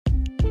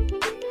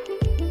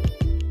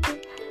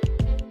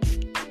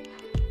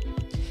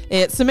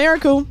It's a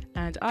miracle.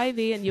 And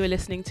Ivy, and you are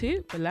listening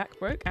to Black,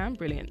 Broke and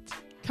Brilliant.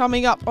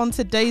 Coming up on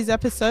today's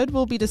episode,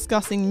 we'll be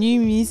discussing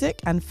new music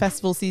and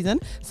festival season.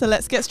 So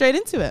let's get straight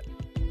into it.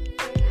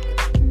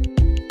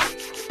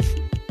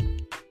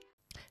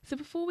 So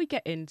before we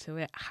get into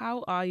it,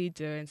 how are you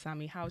doing,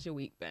 Sammy? How's your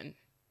week been?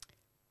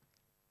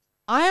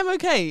 I am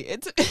okay.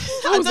 It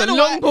was a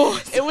long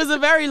pause. It was a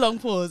very long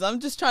pause.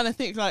 I'm just trying to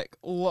think like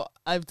what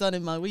I've done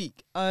in my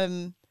week.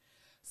 So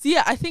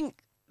yeah, I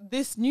think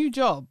this new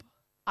job,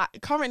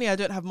 currently I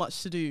don't have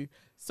much to do.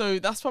 So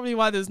that's probably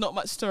why there's not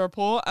much to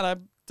report, and I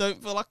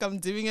don't feel like I'm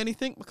doing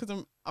anything because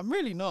I'm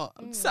really not.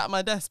 I'm sat at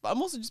my desk, but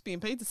I'm also just being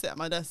paid to sit at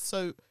my desk.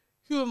 So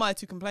who am I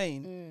to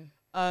complain?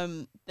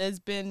 There's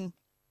been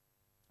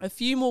a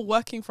few more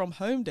working from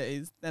home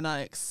days than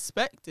I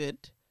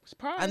expected.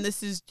 Surprise. And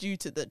this is due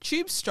to the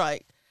tube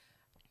strike.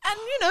 And,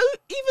 you know,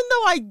 even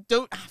though I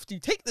don't have to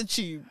take the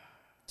tube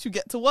to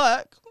get to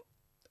work,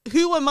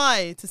 who am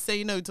I to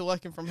say no to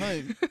working from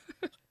home?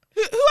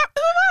 who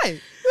am I?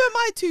 Who am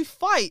I to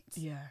fight?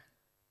 Yeah.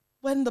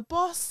 When the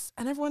boss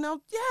and everyone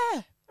else,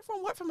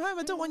 everyone work from home.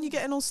 I don't want you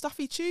getting all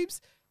stuffy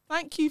tubes.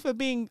 Thank you for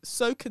being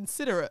so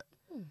considerate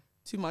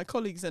to my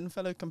colleagues and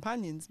fellow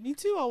companions. Me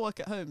too, I'll work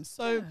at home.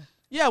 So,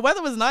 yeah,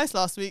 weather was nice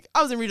last week.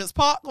 I was in Regent's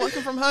Park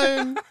working from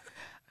home.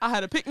 I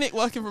had a picnic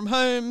working from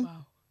home.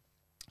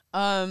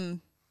 Wow.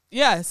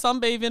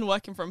 Sunbathing,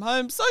 working from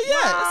home. So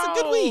yeah, it's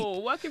a good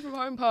week. Working from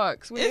home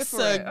perks. It's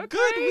a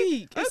good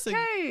week.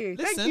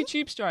 Thank you,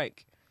 tube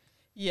strike.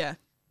 Yeah.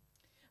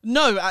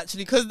 No,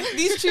 actually, because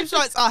these tube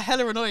strikes are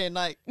hella annoying.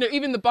 Like, no,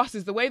 even the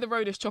buses, the way the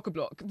road is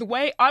chock-a-block. The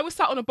way I was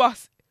sat on a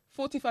bus,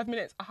 45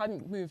 minutes, I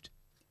hadn't moved.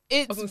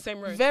 I was on the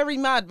same road. Very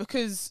mad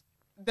because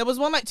there was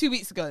one like 2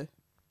 weeks ago,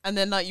 and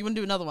then like you want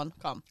to do another one.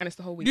 Come. And it's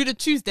the whole week. You do the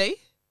Tuesday,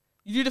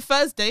 you do the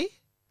Thursday.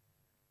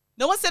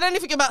 No one said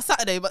anything about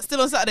Saturday, but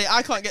still on Saturday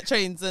I can't get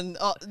trains, and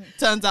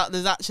turns out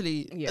there's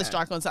actually a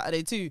strike on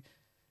Saturday too.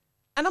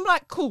 And I'm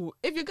like, cool.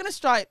 If you're gonna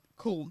strike,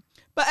 cool.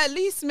 But at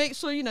least make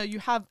sure, you know, you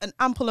have an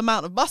ample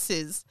amount of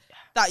buses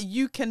that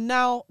you can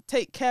now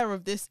take care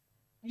of this,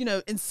 you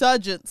know,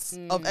 insurgence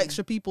of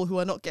extra people who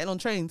are not getting on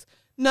trains.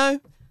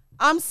 No,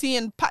 I'm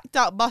seeing packed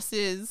out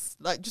buses,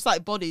 like just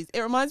like bodies.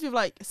 It reminds me of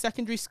like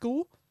secondary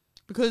school,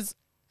 because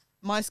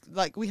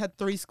we had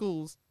 3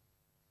 schools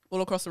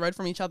all across the road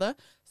from each other.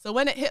 So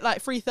when it hit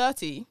like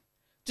 3:30,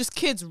 just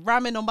kids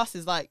ramming on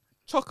buses, like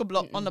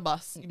chock-a-block on the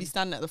bus. You'd be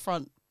standing at the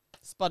front,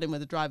 spudding with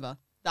the driver.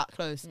 That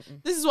close.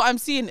 This is what I'm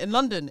seeing in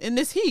London in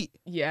this heat.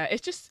 Yeah,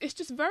 it's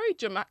just very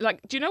dramatic.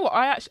 Like, do you know what?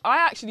 I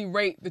actually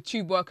rate the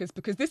tube workers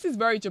because this is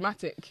very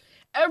dramatic.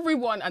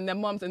 Everyone and their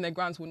mums and their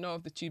grands will know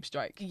of the tube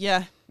strike.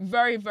 Yeah.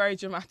 Very, very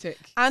dramatic.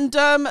 And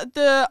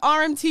the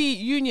RMT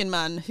union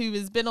man who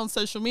has been on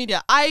social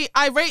media, I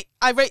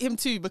rate him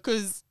too,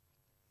 because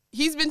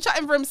he's been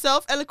chatting for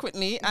himself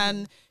eloquently,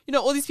 and you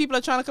know, all these people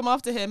are trying to come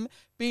after him,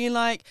 being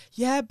like,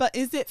 yeah, but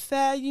is it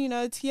fair? You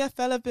know,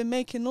 TfL have been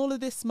making all of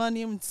this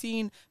money and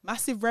seeing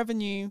massive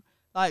revenue.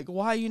 Like,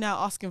 why are you now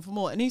asking for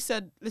more? And he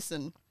said,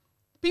 listen,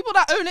 people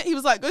that own it, he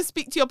was like, go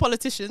speak to your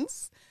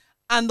politicians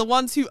and the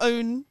ones who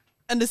own,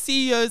 and the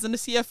CEOs and the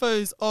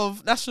CFOs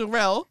of National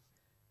Rail,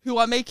 who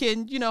are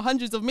making, you know,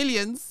 hundreds of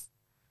millions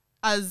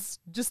as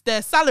just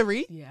their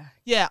salary.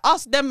 Yeah,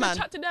 ask them, man.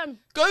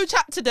 Go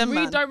chat to them,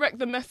 man. Redirect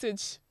the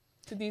message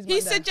to these men. He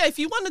said, yeah, if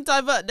you want to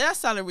divert their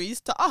salaries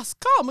to us,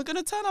 come, we're going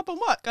to turn up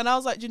and work. And I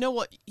was like, do you know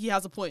what? He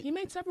has a point. He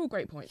made several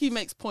great points. He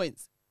makes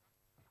points.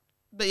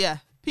 But yeah,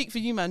 peak for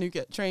you, man, who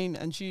get train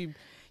and tube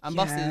and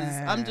buses.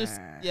 I'm just,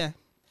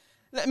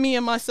 let me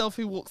and myself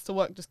who walks to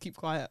work just keep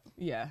quiet.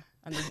 Yeah,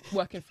 and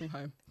working from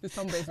home. The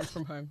sunbathing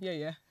from home.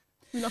 Yeah.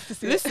 We love to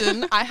see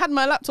Listen, I had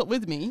my laptop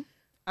with me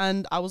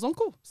and I was on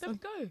call. So there we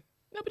go.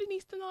 Nobody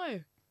needs to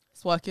know.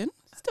 It's working.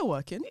 Still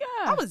working.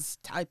 Yeah. I was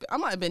typing. I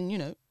might have been, you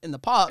know, in the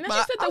park. And as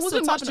you said, there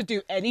wasn't much to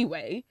do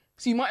anyway.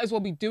 So you might as well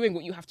be doing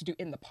what you have to do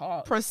in the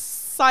park.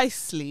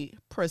 Precisely.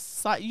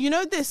 You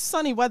know, this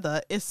sunny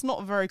weather, it's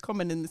not very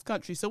common in this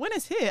country. So when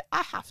it's here,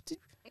 I have to.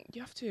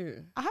 You have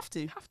to. I have to.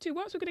 You have to.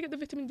 Where else are we going to get the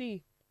vitamin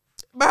D?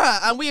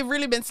 And we have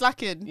really been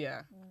slacking.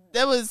 Yeah.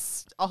 There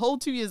was a whole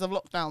 2 years of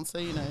lockdown. So,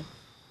 you know.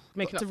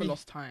 Making up for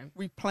lost time.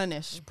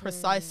 Replenish,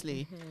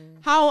 precisely.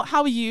 How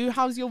are you?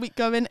 How's your week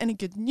going? Any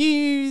good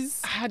news?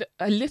 I had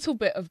a little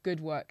bit of good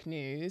work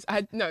news.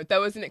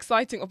 There was an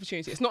exciting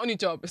opportunity. It's not a new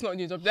job. Let's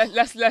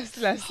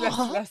exhale.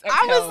 I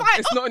was like,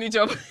 it's not a new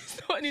job. It's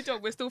not a new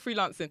job. We're still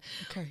freelancing.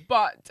 Okay.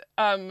 But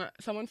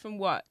someone from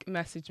work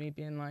messaged me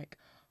being like,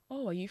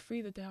 oh, are you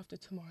free the day after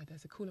tomorrow?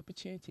 There's a cool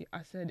opportunity.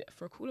 I said,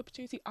 for a cool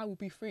opportunity, I will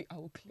be free. I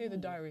will clear the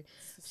diary.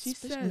 She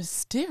said,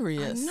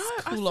 mysterious. I know.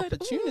 Cool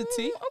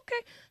opportunity.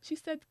 Okay. She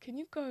said, can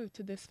you go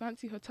to this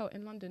fancy hotel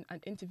in London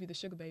and interview the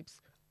Sugar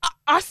Babes?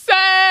 I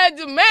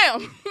said,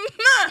 ma'am,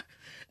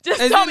 just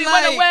tell me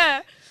when and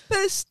where.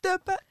 Push the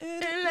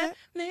button and let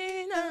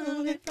me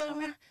know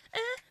before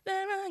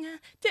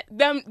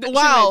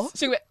wow.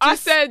 I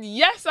said,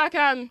 yes, I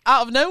can.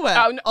 Out of nowhere.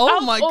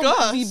 Oh my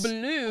gosh. The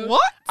blue.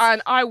 What?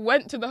 And I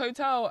went to the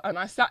hotel and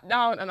I sat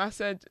down and I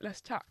said,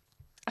 let's chat.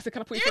 I said,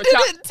 can I put you You for a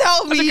chat? didn't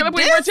tell me. I said, can I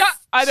put you for a chat?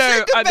 I know.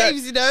 Sugar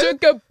babes, you know.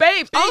 Sugar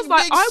babes. I was Big,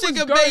 like, big I was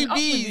sugar growing up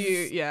with babies. you.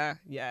 Yeah,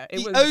 yeah.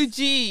 It was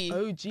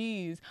OG.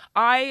 OGs.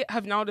 I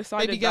have now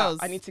decided Baby that girls.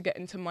 I need to get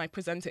into my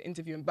presenter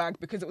interviewing bag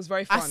because it was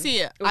very fun. I see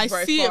it. It was I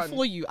very see fun. it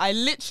for you. I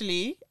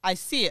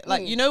see it.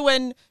 Like, you know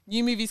when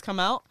new movies come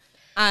out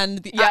and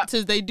the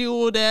actors, they do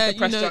all their, The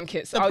press you know,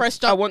 junkets. the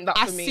press I want that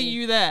for I me. see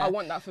you there. I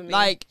want that for me.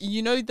 Like,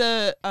 you know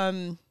the,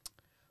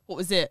 what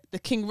was it? The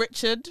King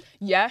Richard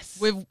yes.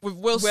 with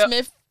Will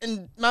Smith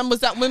and man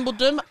was at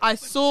Wimbledon. I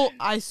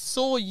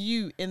saw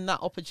you in that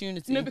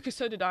opportunity. No, because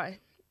so did I.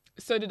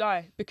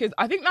 Because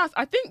I think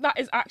that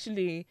is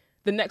actually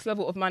the next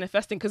level of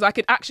manifesting, because I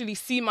could actually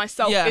see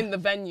myself in the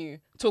venue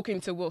talking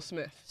to Will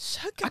Smith.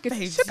 Sugar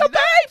babes. Sugar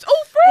babes,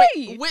 all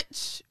three.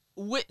 Wait,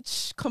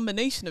 which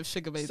combination of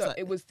sugar babes? So like?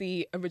 it was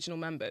the original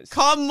members.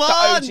 Come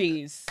on.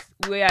 The OGs.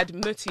 We had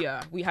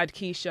Mutia, we had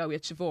Keisha, we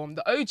had Siobhan.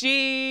 The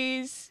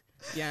OGs.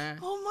 Yeah.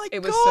 Oh my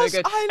it was gosh, so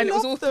good. I and it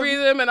was all three of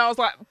them, and I was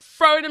like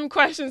throwing them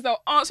questions. They were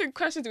answering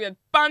questions. We had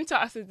banter.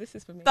 I said, "This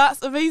is for me."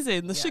 That's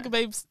amazing. The sugar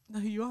babes know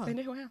who you are. They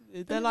know who I am.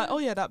 They're like, oh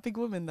yeah, that big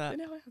woman that They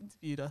know who I am.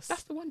 interviewed us.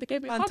 That's the one. They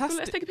gave me a hug. Fantastic.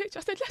 Let's take a picture.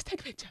 I said, "Let's take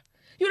a picture."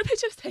 You want a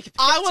picture? Let's take a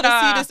picture. I want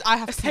to see this. I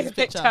have Let's to see take this a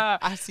picture. picture.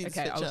 I have to see this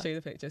Okay, picture. I'll show you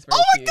the picture. It's Oh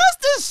very my cute. gosh,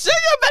 the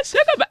sugar babes.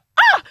 Sugar babes.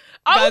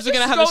 Guys, we're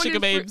gonna have the sugar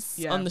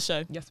babes on the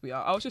show. Yes, we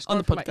are. I was just on scrolling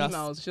the through my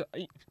podcast.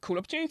 emails. Cool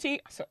opportunity.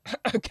 I said,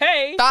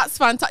 okay. That's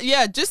fantastic.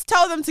 Yeah, just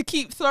tell them to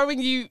keep throwing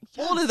you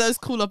all of those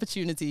cool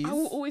opportunities. I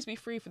will always be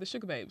free for the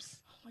sugar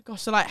babes. Oh my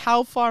gosh, so like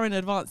how far in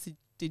advance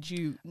did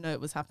you know it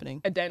was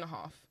happening? A day and a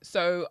half.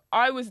 So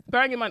I was,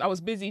 bearing in mind, I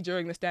was busy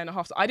during this day and a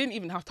half, so I didn't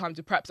even have time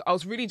to prep. So I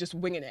was really just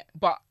winging it.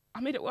 But I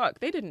made it work.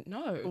 They didn't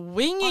know.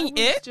 Winging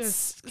it?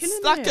 Just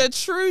It's like a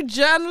true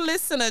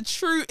journalist and a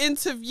true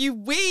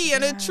interviewee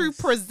and a true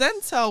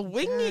presenter.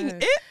 Winging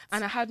it?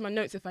 And I had my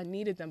notes if I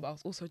needed them, but I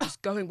was also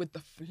just going with the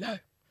flow.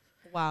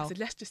 Wow. I said,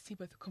 let's just see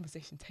where the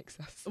conversation takes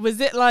us.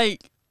 Was it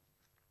like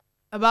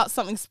about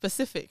something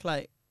specific?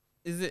 Like,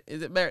 is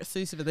it Merit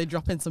Susa, but they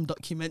drop in some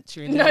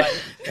documentary? And No,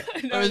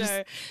 like,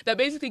 no. They're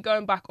basically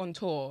going back on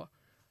tour.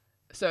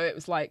 So it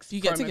was like, do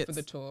you get promo tickets for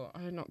the tour. I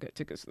did not get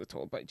tickets for the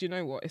tour, but do you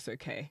know what? It's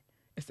okay.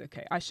 It's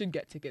okay. I should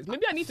get tickets.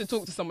 Maybe I need to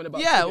talk to someone about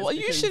tickets. Yeah, well,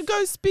 you should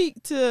go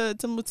speak to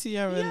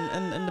Mutia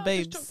and the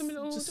babes. Just drop them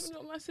a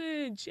little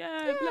message.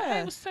 Yeah. Be like, hey,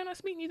 it was so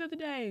nice meeting you the other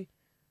day.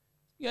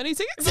 You got any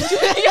tickets?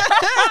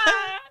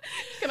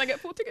 Can I get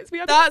 4 tickets?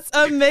 That's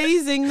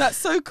amazing. That's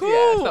so cool.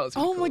 Yeah, that was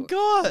really oh my cool.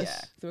 gosh.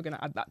 Yeah. So we're going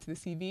to add that to the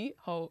CV.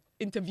 Whole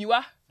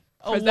interviewer.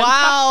 Oh, presenter.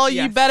 wow.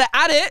 Yes. You better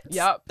add it.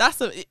 Yep.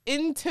 That's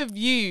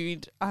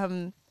interviewed.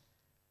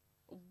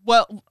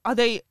 Well, are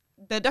they?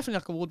 They're definitely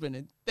like award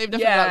winning. They've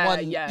definitely like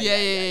won.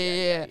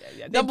 Yeah.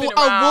 Number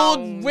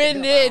award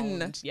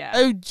winning.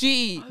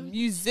 OG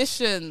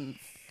musicians.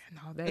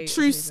 No, a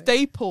true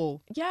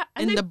staple. Yeah,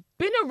 and in they've the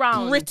been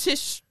around.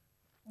 British.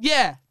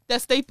 Yeah, they're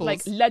staples.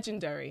 Like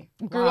legendary.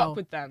 Grew up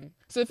with them.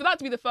 So for that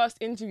to be the first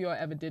interview I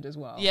ever did as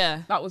well.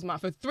 Yeah. That was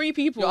mad. For 3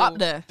 people. You're up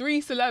there.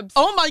 3 celebs.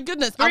 Oh my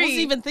goodness. 3. I was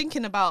even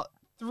thinking about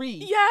 3.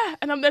 Yeah.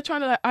 And I'm there trying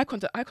to like eye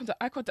contact.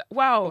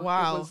 Wow.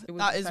 Wow. It was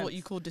that is intense. what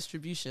you call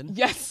distribution.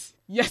 Yes.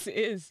 Yes, it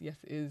is. Yes,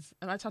 it is.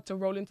 And I just had to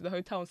roll into the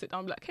hotel and sit down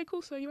and be like, okay,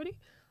 cool. So you ready?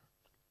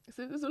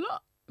 So it was a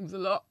lot. It was a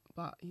lot.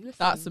 But you listen.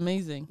 That's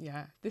amazing.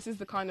 Yeah. This is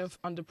the kind of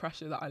under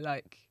pressure that I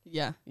like.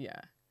 Yeah. Yeah.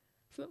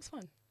 So that was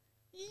fun.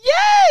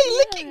 Yay!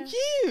 Look at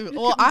you. Look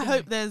Well, at me. I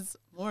hope there's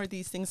more of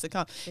these things to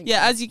come.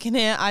 As you can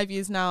hear, Ivy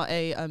is now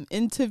a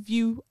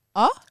interviewer.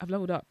 I've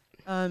leveled up.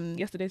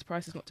 Yesterday's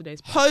price is not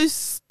today's price.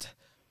 Host,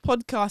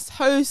 podcast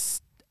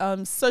host,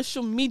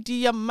 social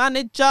media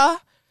manager,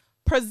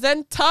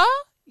 presenter.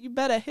 You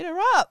better hit her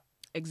up.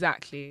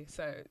 Exactly.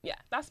 So yeah,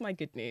 that's my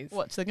good news.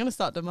 Watch, they're gonna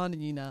start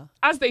demanding you now.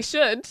 As they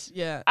should.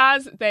 Yeah.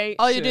 As they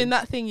Oh, should. you're doing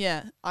that thing?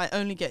 Yeah. I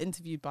only get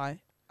interviewed by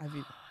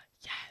Ivy.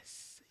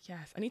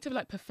 Yes. I need to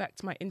like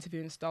perfect my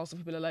interviewing style so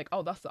people are like,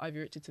 oh, that's the Ivy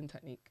Richardson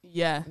technique.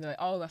 Yeah. And they're like,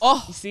 oh,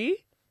 that's you see?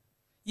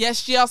 Yes,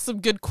 she asks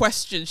some good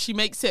questions. She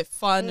makes it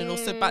fun and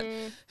also back.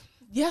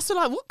 Yeah, so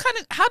like,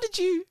 how did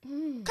you,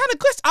 kind of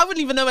question? I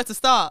wouldn't even know where to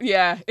start.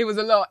 Yeah, it was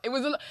a lot.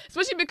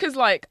 Especially because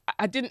like,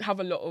 I didn't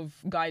have a lot of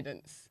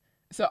guidance.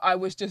 So I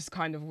was just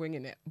kind of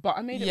winging it. But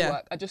I made it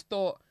work. I just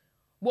thought,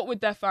 what would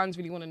their fans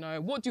really want to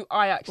know? What do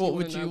I actually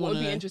want to know? What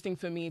would be interesting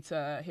for me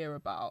to hear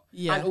about?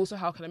 Yeah. And also,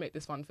 how can I make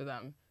this fun for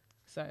them?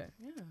 So,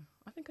 yeah,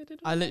 I think I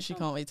did. I literally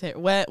can't wait to hear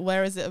it.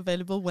 Where is it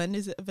available? When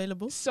is it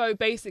available? So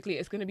basically,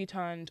 it's going to be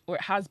turned, or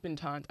it has been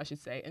turned, I should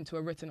say, into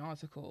a written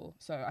article.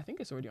 So I think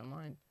it's already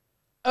online.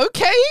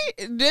 Okay,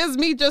 there's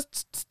me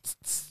just.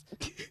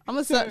 I'm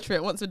going to search for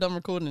it once we're done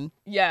recording.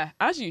 Yeah,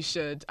 as you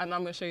should. And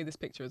I'm going to show you this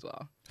picture as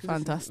well.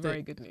 Fantastic.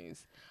 Very good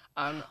news.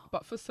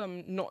 But for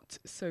some not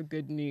so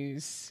good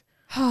news.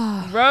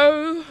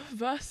 Roe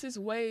versus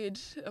Wade.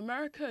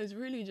 America is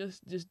really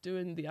just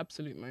doing the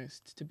absolute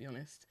most, to be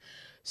honest.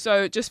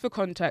 So just for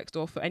context,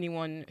 or for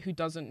anyone who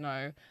doesn't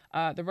know,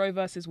 the Roe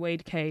versus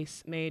Wade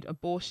case made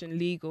abortion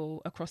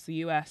legal across the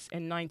US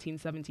in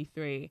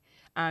 1973.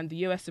 And the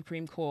US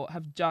Supreme Court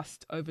have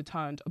just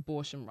overturned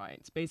abortion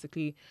rights,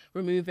 basically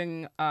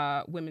removing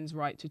women's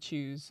right to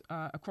choose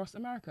across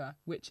America,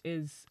 which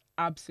is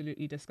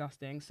absolutely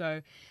disgusting.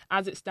 So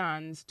as it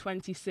stands,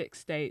 26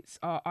 states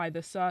are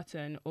either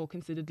certain or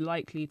considered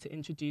likely to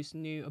introduce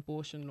new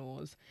abortion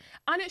laws.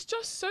 And it's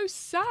just so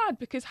sad,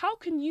 because how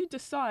can you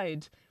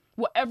decide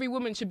what every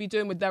woman should be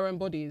doing with their own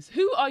bodies?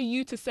 Who are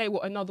you to say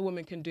what another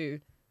woman can do?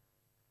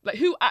 Like,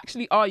 who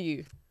actually are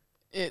you?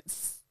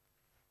 It's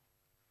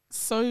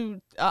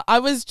so... I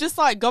was just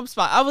like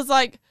gobsmacked. I was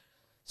like,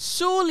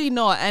 surely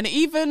not. And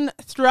even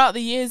throughout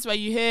the years where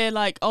you hear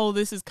like, oh,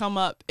 this has come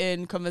up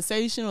in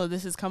conversation, or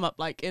this has come up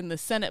like in the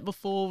Senate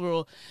before,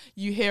 or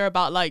you hear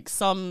about like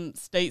some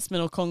statesmen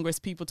or Congress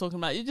people talking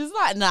about it, you're just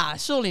like, nah,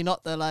 surely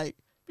not. They're like,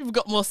 we've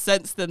got more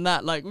sense than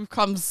that. Like, we've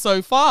come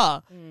so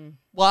far.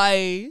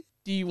 Why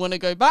do you want to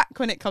go back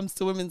when it comes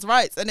to women's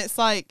rights? And it's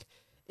like,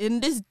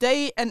 in this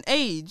day and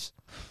age,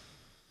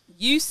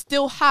 you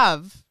still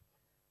have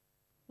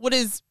what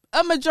is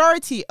a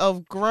majority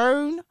of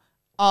grown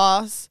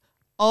ass,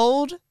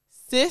 old,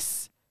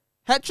 cis,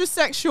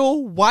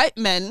 heterosexual white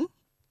men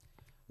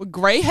with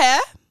grey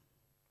hair,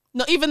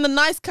 not even the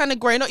nice kind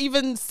of grey, not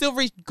even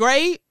silvery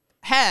grey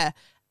hair,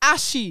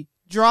 ashy,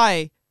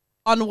 dry,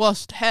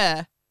 unwashed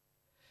hair,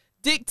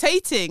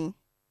 dictating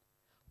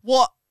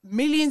what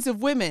millions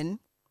of women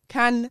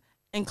can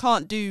and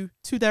can't do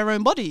to their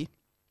own body.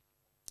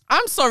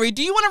 I'm sorry,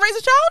 do you want to raise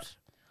a child?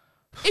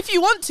 If you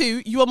want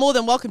to, you are more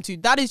than welcome to.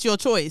 That is your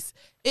choice.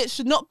 It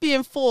should not be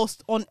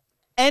enforced on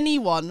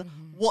anyone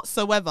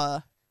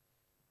whatsoever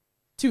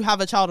to have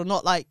a child or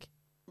not, like,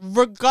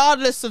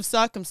 regardless of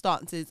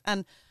circumstances.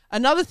 And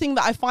another thing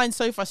that I find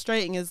so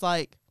frustrating is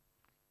like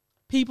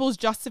people's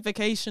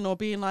justification, or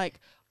being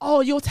like,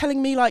 oh, you're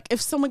telling me like if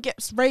someone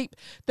gets raped,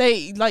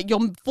 they like,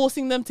 you're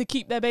forcing them to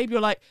keep their baby. Or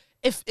like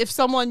if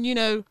someone, you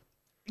know,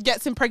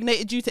 gets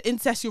impregnated due to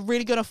incest, you're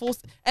really gonna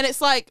force. And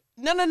it's like,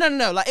 no.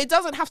 Like, it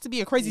doesn't have to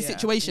be a crazy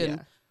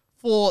situation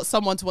for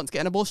someone to want to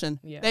get an abortion.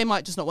 They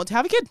might just not want to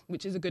have a kid,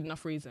 which is a good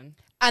enough reason.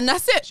 And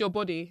that's it. It's your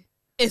body.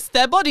 It's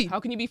their body. How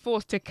can you be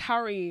forced to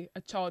carry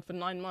a child for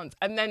 9 months,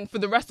 and then for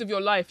the rest of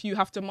your life you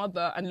have to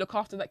mother and look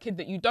after that kid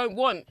that you don't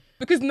want?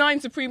 Because 9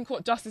 Supreme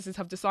Court justices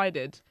have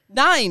decided.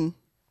 9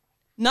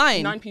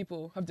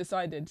 people have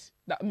decided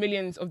that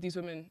millions of these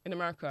women in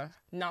America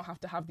now have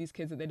to have these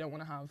kids that they don't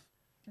want to have.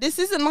 This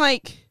isn't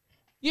like,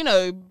 you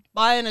know,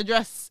 buying a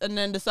dress and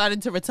then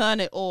deciding to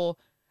return it, or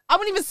I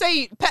wouldn't even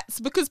say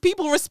pets, because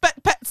people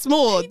respect pets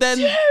more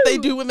than they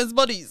do women's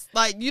bodies.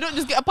 Like, you don't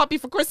just get a puppy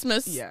for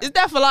Christmas. It's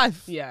there for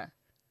life.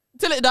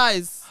 Till it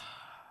dies.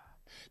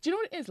 Do you know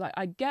what it is? Like,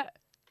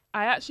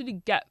 I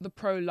actually get the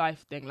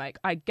pro-life thing. Like,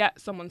 I get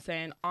someone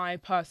saying, I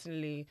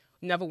personally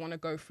never want to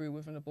go through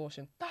with an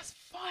abortion. That's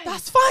fine.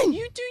 That's fine.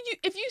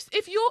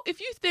 If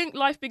you think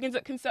life begins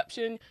at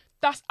conception,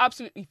 that's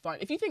absolutely fine.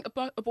 If you think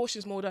abortion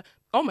is murder,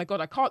 oh my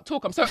God, I can't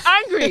talk. I'm so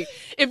angry.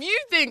 If you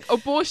think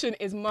abortion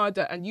is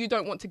murder and you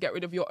don't want to get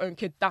rid of your own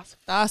kid, that's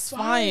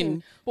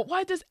fine. But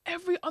why does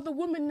every other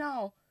woman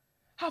now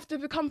have to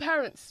become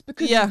parents?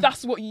 Because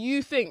that's what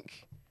you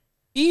think.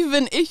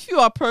 Even if you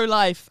are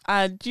pro-life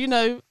and, you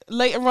know,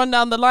 later on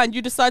down the line,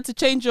 you decide to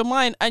change your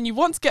mind and you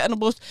want to get an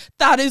abortion,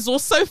 that is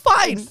also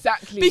fine.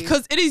 Exactly.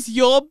 Because it is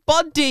your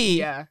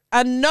body.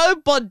 And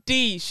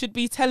nobody should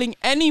be telling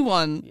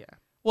anyone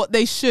what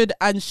they should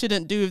and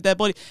shouldn't do with their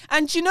body.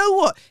 And you know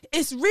what?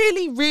 It's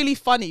really, really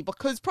funny,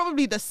 because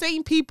probably the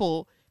same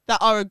people that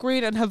are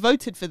agreeing and have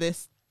voted for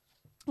this,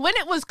 when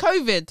it was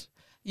COVID,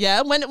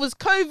 when it was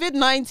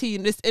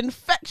COVID-19, this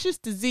infectious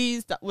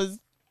disease that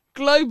was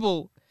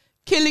global,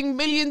 killing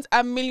millions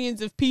and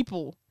millions of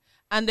people,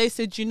 and they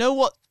said, you know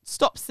what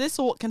stops this,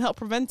 or what can help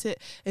prevent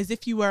it, is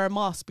if you wear a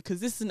mask, because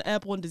this is an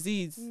airborne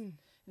disease.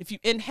 If you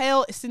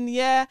inhale, it's in the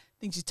air,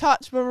 things you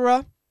touch, blah, blah,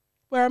 blah,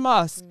 wear a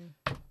mask.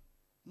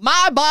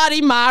 My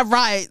body, my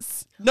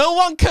rights. No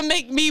one can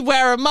make me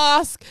wear a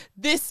mask.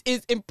 This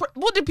is...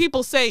 what did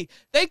people say?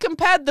 They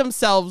compared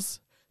themselves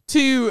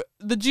to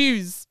the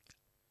Jews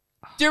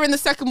during the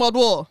Second World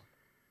War,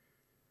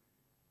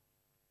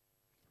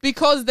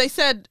 because they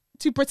said,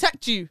 to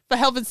protect you for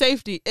health and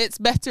safety, it's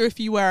better if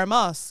you wear a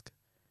mask.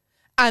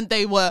 And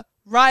they were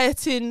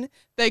rioting.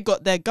 They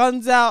got their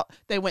guns out.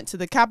 They went to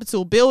the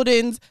Capitol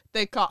buildings.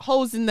 They cut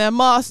holes in their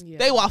masks.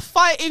 They were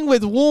fighting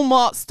with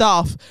Walmart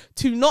staff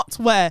to not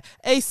wear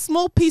a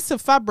small piece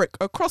of fabric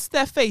across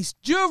their face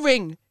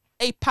during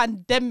a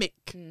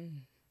pandemic.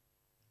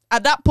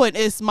 At that point,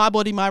 it's my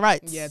body, my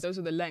rights. Yeah, those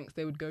are the lengths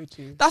they would go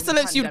to. That's the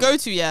lengths you'd go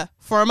to,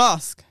 for a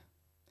mask.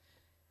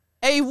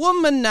 A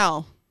woman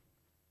now,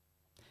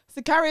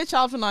 to carry a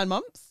child for 9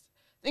 months,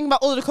 think about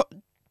all the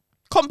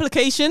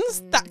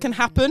complications that can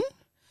happen,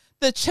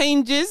 the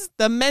changes,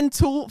 the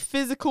mental,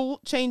 physical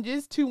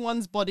changes to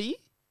one's body,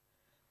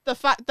 the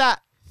fact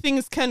that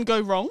things can go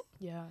wrong.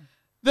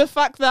 the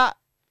fact that,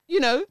 you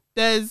know,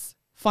 there's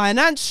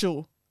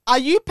financial. Are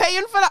you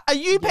paying for that? Are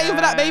you paying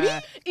for that, baby?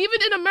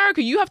 Even in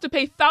America, you have to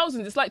pay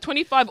thousands. It's like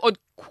 25 odd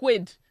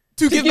quid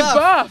to give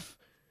birth.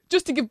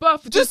 Just to give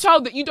birth to a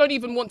child that you don't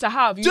even want to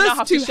have. You now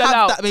have to shell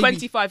out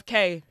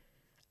 25k.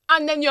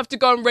 And then you have to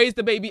go and raise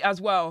the baby as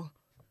well.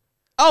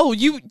 Oh,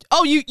 you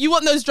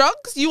want those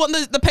drugs? You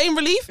want the pain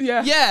relief?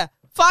 Yeah. Yeah.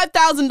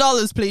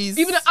 $5,000, please.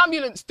 Even an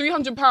ambulance,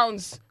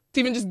 £300 to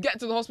even just get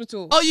to the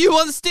hospital. Oh, you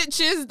want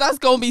stitches? That's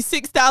going to be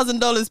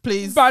 $6,000,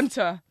 please.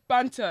 Banter.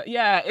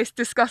 Yeah, it's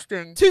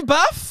disgusting. To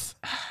birth?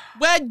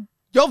 Where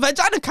your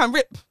vagina can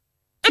rip.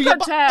 It can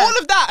tear. All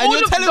of that. And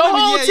you're telling me the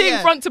whole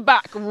thing front to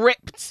back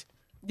ripped.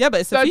 Yeah,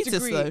 but it's a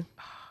fetus, though.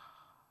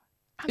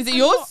 Is it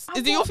yours?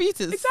 Is it your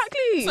fetus? Exactly.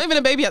 It's not even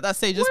a baby at that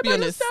stage, just be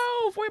honest.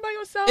 Worry about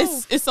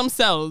yourself. It's some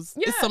cells.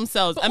 Yeah, it's some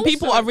cells. And also,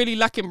 people are really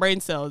lacking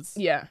brain cells.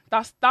 Yeah,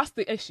 that's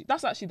the issue.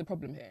 That's actually the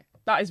problem here.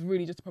 That is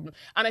really just a problem.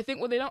 And I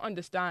think what they don't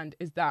understand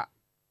is that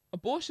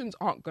abortions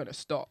aren't going to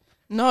stop.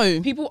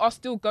 No. People are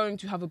still going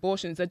to have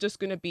abortions. They're just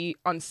going to be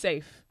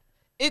unsafe.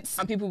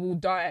 And people will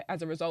die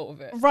as a result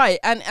of it. Right.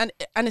 And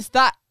it's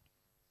that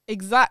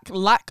exact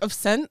lack of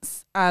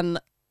sense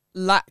and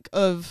lack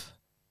of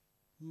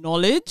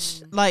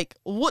knowledge. Like,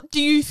 what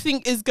do you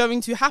think is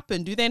going to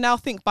happen? Do they now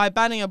think by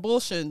banning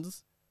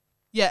abortions,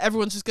 yeah,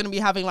 everyone's just going to be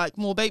having like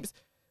more babies?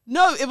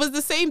 No, it was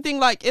the same thing.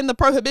 Like in the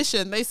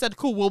prohibition, they said,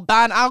 cool, we'll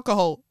ban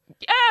alcohol.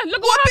 Yeah,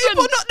 look what happened.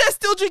 People not there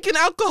still drinking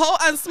alcohol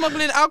and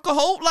smuggling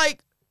alcohol. Like,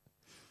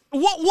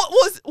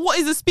 what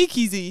is a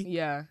speakeasy?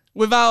 Yeah,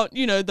 without,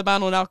 you know, the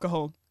ban on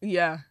alcohol.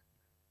 Yeah,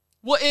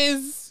 what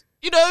is,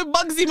 you know,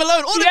 Bugsy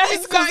Malone, all the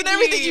musicals and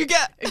everything you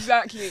get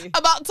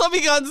about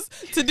Tommy Guns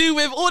to do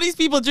with all these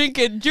people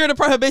drinking during the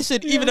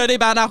prohibition, even though they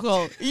banned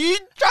alcohol. You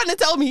trying to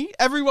tell me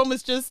everyone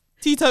was just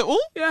teetotal?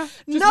 Yeah,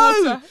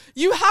 no, water.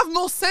 You have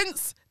more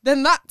sense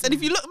than that. And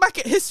if you look back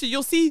at history,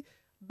 you'll see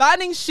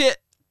banning shit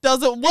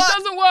doesn't work.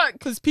 It doesn't work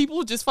because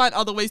people just find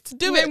other ways to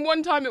do it. And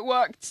one time it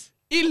worked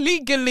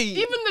illegally.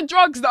 Even the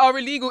drugs that are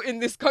illegal in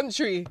this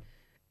country.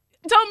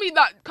 Tell me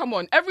that, come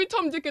on, every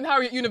Tom, Dick and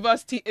Harry at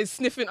university is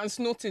sniffing and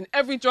snorting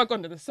every drug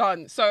under the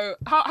sun. So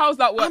how's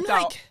that worked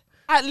out?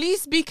 At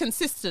least be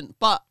consistent.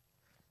 But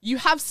you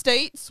have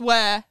states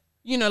where,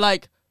 you know,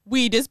 like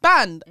weed is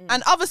banned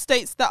and other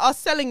states that are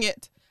selling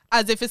it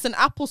as if it's an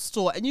Apple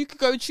store, and you could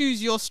go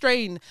choose your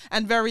strain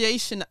and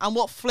variation and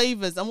what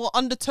flavors and what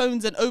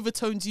undertones and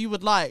overtones you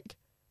would like.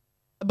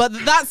 But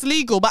that's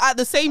legal. But at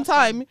the same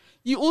time,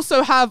 you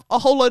also have a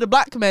whole load of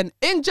black men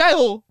in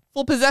jail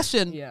for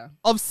possession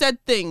of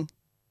said thing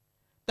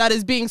that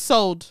is being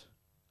sold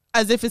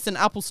as if it's an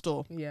Apple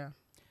store. Yeah.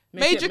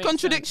 Major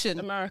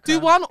contradiction. Do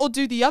one or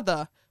do the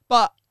other.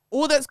 But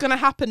all that's going to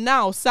happen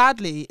now,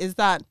 sadly, is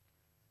that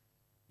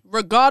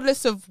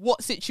regardless of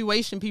what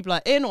situation people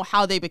are in or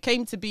how they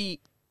became to be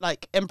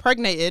like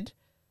impregnated,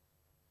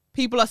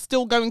 people are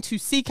still going to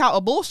seek out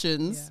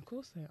abortions. Yeah, of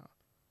course they are.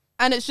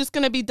 And it's just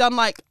going to be done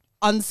like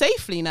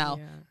unsafely now.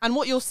 Yeah. And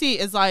what you'll see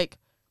is like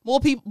more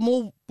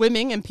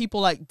women and people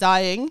like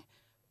dying,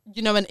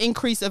 you know, an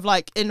increase of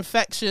like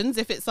infections.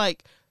 If it's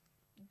like,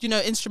 you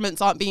know,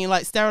 instruments aren't being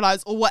like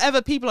sterilized or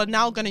whatever people are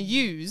now going to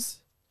use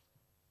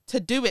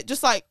to do it.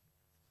 Just like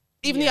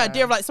even the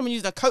idea of like someone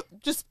using a coat,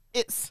 just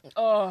it's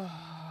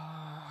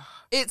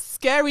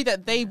scary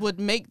that they would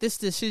make this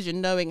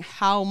decision knowing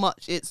how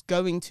much it's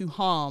going to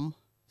harm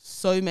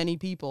so many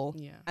people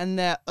and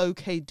they're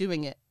okay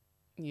doing it.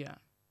 Yeah.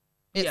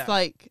 It's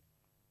like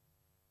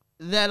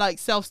they're like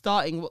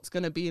self-starting what's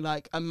going to be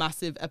like a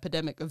massive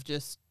epidemic of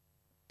just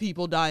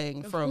people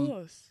dying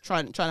from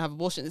trying to have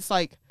abortion. It's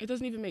like it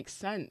doesn't even make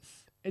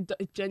sense.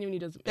 It genuinely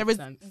doesn't make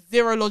sense. There is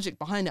zero logic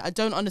behind it. I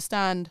don't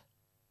understand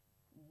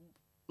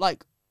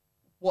like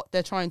what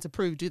they're trying to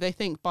prove. Do they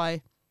think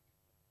by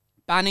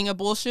banning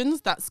abortions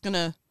that's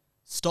gonna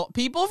stop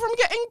people from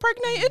getting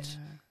impregnated?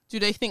 Do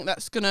they think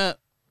that's gonna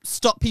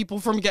stop people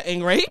from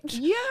getting raped?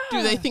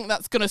 Do they think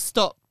that's gonna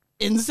stop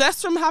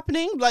incest from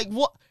happening? Like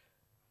what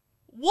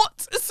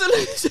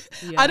solution?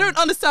 I don't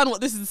understand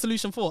what this is the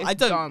solution for. It's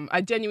dumb.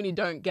 I genuinely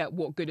don't get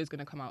what good is going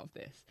to come out of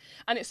this.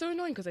 And it's so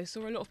annoying because I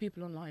saw a lot of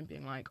people online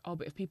being like, oh,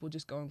 but if people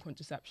just go on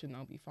contraception,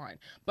 they'll be fine.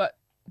 But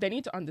they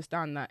need to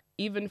understand that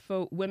even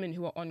for women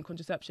who are on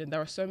contraception, there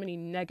are so many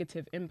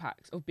negative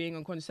impacts of being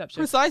on contraception.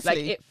 Precisely.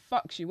 Like it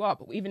fucks you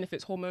up, even if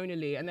it's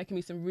hormonally, and there can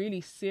be some really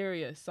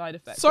serious side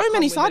effects. So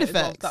many side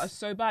effects. That are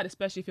so bad,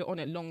 especially if you're on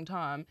it long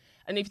term.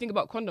 And if you think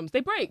about condoms,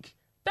 they break.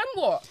 Then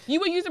what? You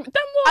were using them.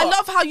 Then what? I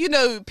love how, you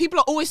know, people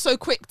are always so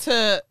quick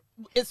to,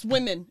 it's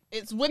women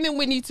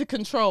we need to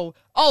control.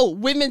 Oh,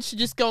 women should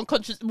just go on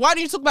contraception. Why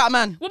don't you talk about a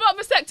man? What about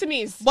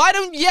vasectomies? Why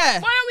don't we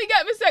get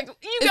vasectomies?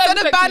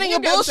 Instead of banning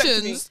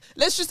abortions,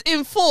 let's just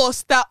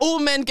enforce that all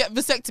men get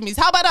vasectomies.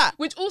 How about that?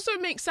 Which also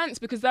makes sense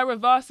because they're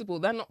reversible.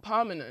 They're not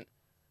permanent.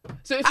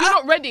 So if you're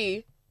not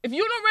ready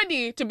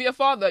to be a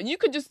father, you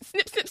could just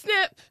snip,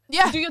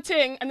 do your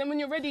thing, and then when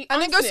you're ready,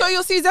 and then go sow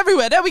your seeds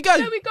everywhere. There we go.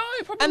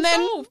 Problem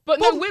solved. But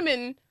no,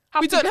 women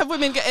have have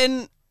women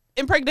getting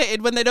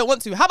impregnated when they don't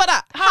want to. How about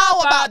that? How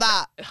about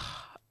that?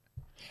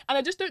 And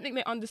I just don't think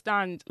they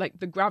understand like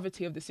the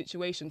gravity of the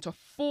situation to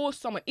force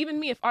someone, even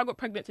me, if I got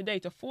pregnant today,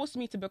 to force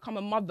me to become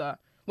a mother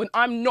when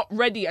I'm not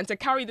ready and to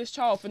carry this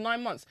child for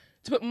 9 months,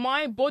 to put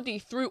my body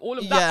through all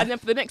of that and then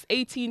for the next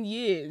 18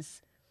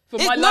 years for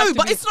my life. No,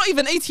 but it's not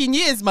even 18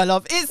 years, my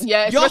love. It's the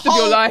your rest of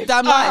your life.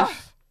 Damn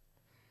life.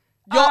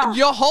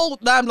 Your whole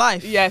damn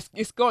life. Yes,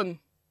 it's gone.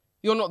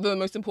 You're not the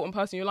most important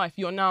person in your life.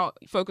 You're now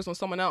focused on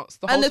someone else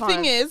the whole time. And the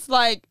thing is,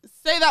 like,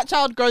 say that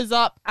child grows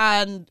up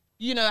and,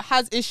 you know,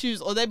 has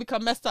issues or they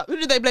become messed up. Who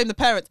do they blame? The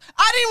parents.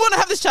 I didn't want to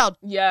have this child.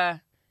 Yeah.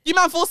 You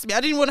man forced me.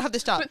 I didn't want to have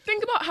this child. But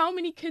think about how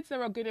many kids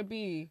there are going to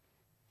be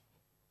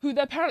who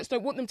their parents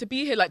don't want them to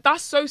be here. Like,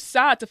 that's so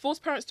sad. To force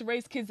parents to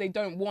raise kids they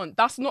don't want.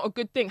 That's not a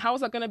good thing. How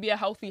is that going to be a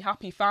healthy,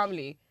 happy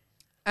family?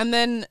 And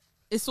then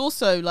it's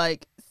also,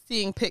 like,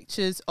 seeing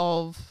pictures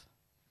of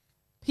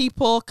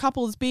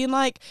couples being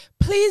like,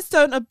 please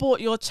don't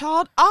abort your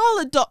child, I'll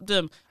adopt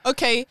them.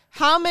 Okay,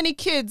 how many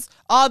kids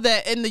are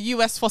there in the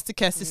US foster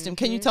care system?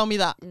 Can you tell me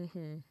that?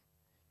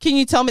 Can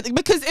you tell me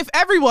because if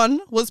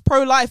everyone was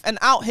pro-life and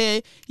out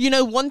here, you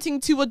know,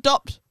 wanting to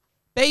adopt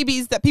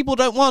babies that people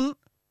don't want,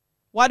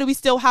 why do we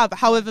still have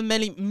however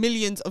many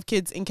millions of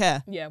kids in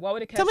care? Yeah, why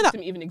would a care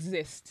system even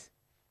exist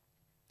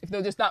if there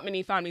were just that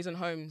many families and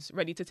homes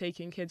ready to take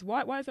in kids?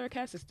 Why is there a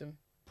care system?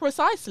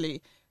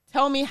 Precisely.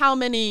 Tell me how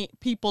many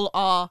people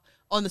are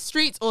on the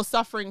streets or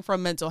suffering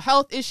from mental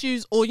health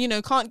issues or, you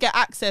know, can't get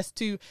access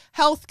to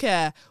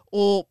healthcare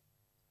or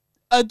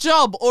a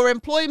job or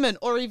employment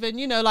or even,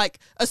 you know, like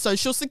a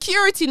social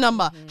security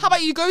number. How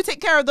about you go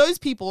take care of those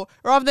people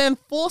rather than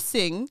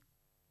forcing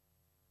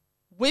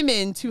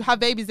women to have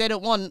babies they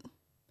don't want?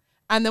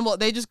 And then what?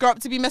 They just grow up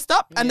to be messed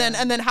up? And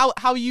then how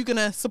are you going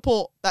to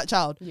support that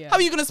child? How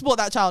are you going to support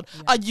that child?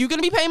 Are you going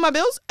to be paying my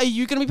bills? Are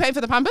you going to be paying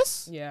for the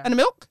Pampers and the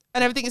milk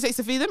and everything it takes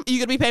to feed them? Are you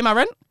going to be paying my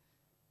rent?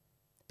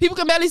 People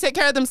can barely take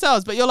care of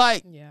themselves, but you're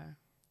like,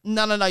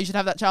 no, you should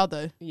have that child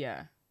though.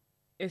 Yeah.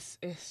 It's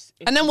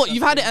and then what?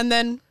 You've had it and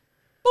then,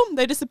 boom,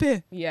 they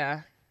disappear.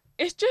 Yeah.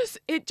 It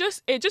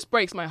just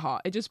breaks my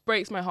heart. It just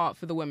breaks my heart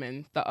for the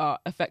women that are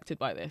affected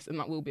by this and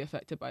that will be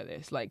affected by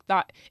this. Like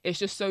that, it's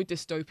just so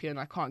dystopian.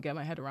 I can't get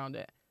my head around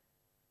it.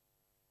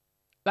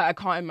 Like I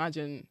can't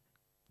imagine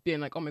being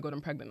like, oh my God,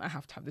 I'm pregnant. I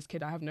have to have this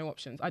kid. I have no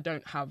options. I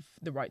don't have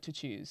the right to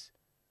choose.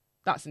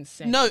 That's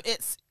insane. No,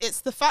 it's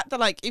the fact that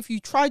like if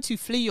you try to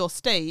flee your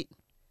state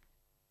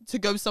to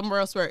go somewhere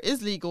else where it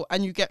is legal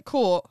and you get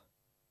caught,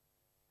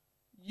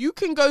 you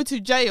can go to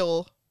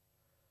jail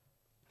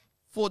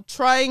for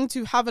trying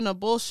to have an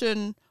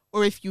abortion,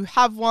 or if you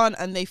have one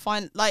and they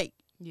find like,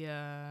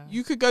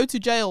 you could go to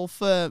jail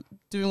for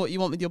doing what you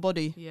want with your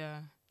body.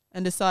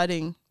 And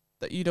deciding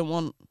that you don't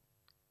want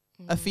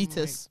a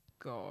fetus.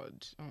 Oh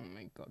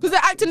my God. Because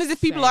they're acting as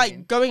if people are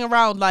like going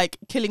around like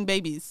killing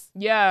babies.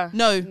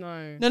 No.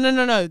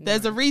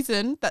 There's a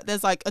reason that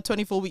there's like a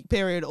 24-week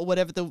period or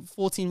whatever, the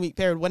 14-week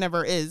period,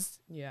 whenever it is.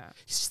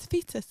 It's just a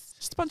fetus.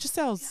 Just a bunch of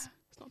cells.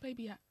 It's not a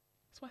baby yet.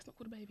 That's why it's not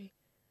called a baby.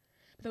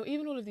 Though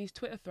even all of these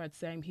Twitter threads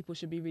saying people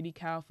should be really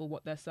careful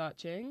what they're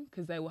searching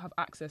because they will have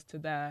access to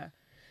their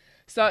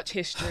search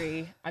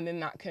history and then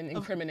that can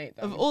incriminate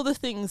them. Of all the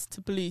things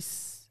to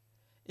police,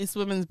 it's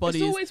women's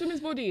bodies. It's always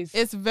women's bodies.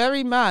 It's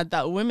very mad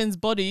that women's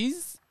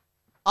bodies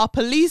are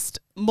policed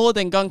more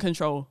than gun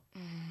control.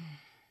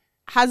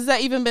 Has there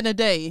even been a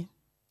day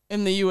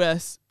in the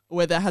US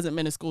where there hasn't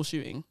been a school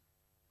shooting?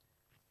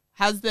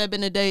 Has there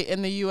been a day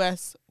in the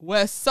US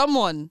where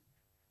someone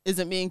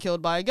isn't being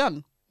killed by a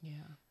gun?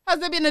 Has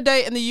there been a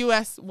day in the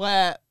US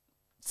where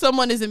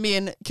someone isn't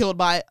being killed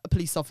by a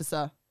police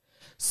officer?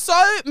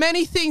 So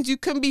many things you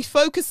can be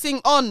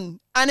focusing on,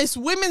 and it's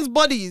women's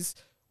bodies.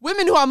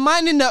 Women who are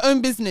minding their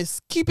own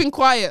business, keeping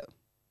quiet,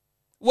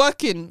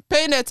 working,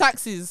 paying their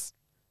taxes.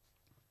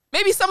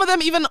 Maybe some of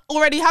them even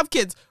already have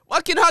kids,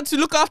 working hard to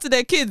look after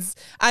their kids.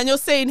 And you're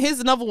saying,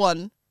 here's another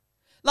one.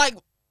 Like,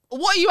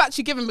 what are you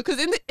actually giving? Because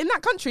in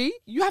that country,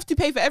 you have to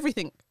pay for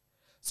everything.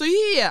 So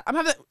I'm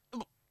having,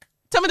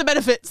 tell me the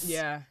benefits.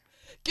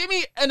 Give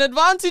me an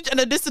advantage and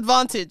a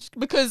disadvantage,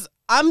 because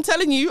I'm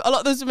telling you, a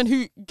lot of those women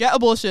who get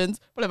abortions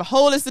will have a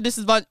whole list of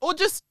disadvantages, or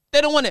just they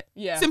don't want it.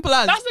 Simple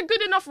as. That's a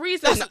good enough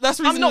reason. That's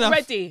reason I'm not enough.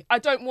 ready. I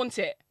don't want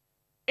it.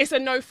 It's a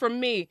no from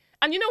me.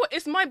 And you know what?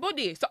 It's my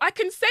body, so I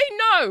can say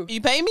no. Are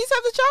you paying me to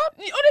have the child?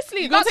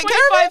 Honestly, that's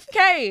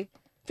 $25,000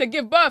 to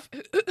give birth.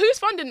 Who's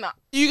funding that?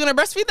 Are you going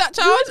to breastfeed that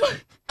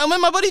child? And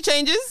when my body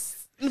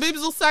changes, and the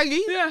baby's all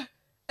saggy, and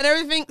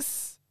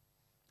everything's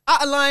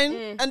out of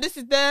line, and this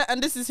is there,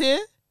 and this is here,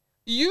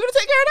 you gonna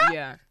take care of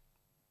that?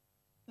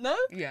 No?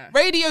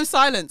 Radio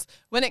silence.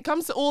 When it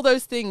comes to all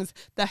those things,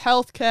 the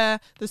healthcare,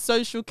 the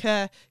social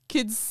care,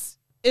 kids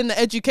in the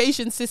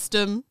education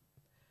system,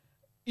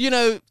 you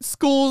know,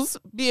 schools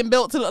being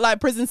built to look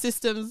like prison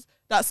systems,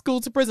 that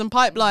school to prison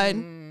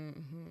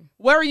pipeline.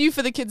 Where are you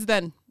for the kids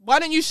then? Why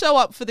don't you show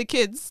up for the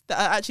kids that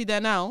are actually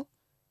there now,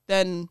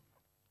 then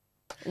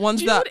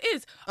ones that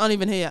aren't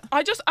even here?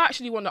 I just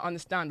actually want to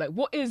understand, like,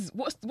 what's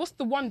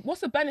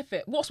the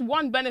benefit? What's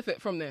one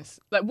benefit from this?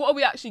 Like, what are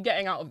we actually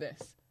getting out of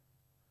this?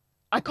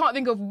 I can't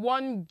think of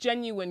one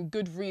genuine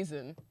good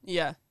reason.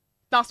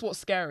 That's what's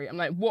scary. I'm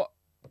like, what?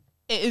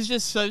 It is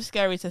just so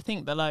scary to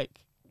think that,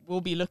 like,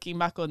 we'll be looking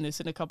back on this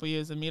in a couple of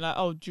years and be like,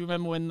 oh, do you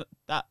remember when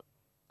that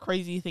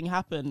crazy thing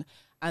happened?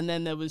 And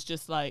then there was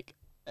just, like,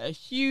 a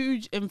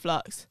huge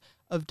influx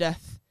of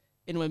death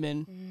in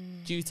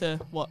women due to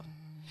what?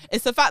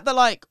 It's the fact that,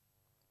 like,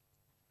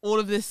 all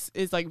of this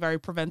is, like, very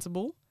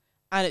preventable.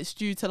 And it's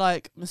due to,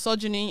 like,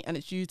 misogyny, and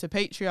it's due to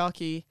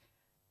patriarchy.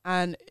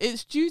 And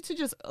it's due to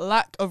just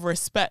lack of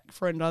respect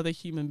for another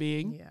human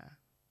being. Yeah.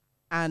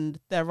 And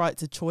their right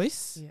to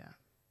choice. Yeah.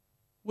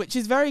 Which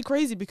is very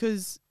crazy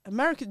because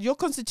America, your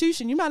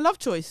constitution, you man love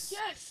choice.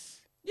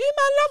 Yes. You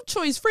man love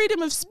choice,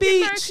 freedom of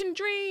speech. The American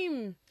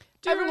dream.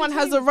 Everyone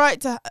has a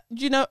right to,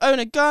 own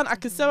a gun. I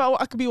could sell it.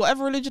 I could be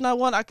whatever religion I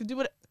want. I could do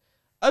it.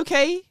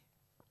 Okay.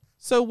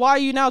 So why are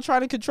you now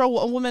trying to control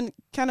what a woman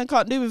can and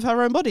can't do with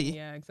her own body?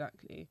 Yeah,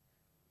 exactly.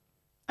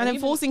 And then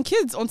forcing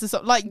kids onto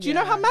something. Like, do you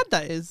know how mad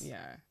that is?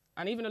 Yeah.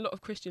 And even a lot of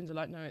Christians are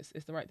like, no,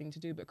 it's the right thing to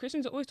do. But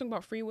Christians are always talking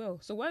about free will.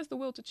 So where's the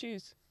will to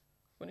choose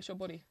when it's your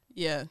body?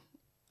 Yeah.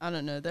 I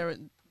don't know. They're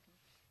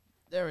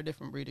a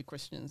different breed of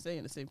Christians. They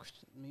ain't the same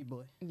Christian as me,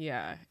 boy.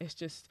 Yeah. It's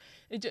just,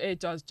 it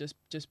does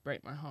just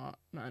break my heart,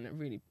 man. It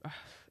really,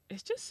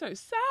 it's just so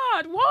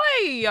sad.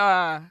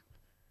 Why?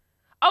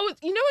 When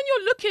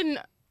you're looking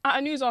at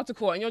a news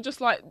article and you're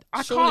just like,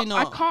 I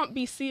can't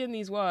be seeing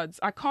these words.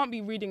 I can't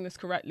be reading this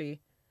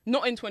correctly.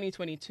 Not in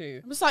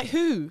 2022. I'm just like,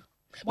 who?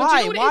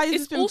 Why? Why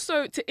is it's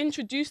also to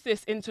introduce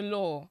this into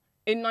law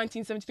in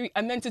 1973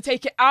 and then to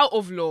take it out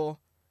of law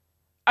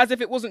as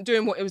if it wasn't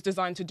doing what it was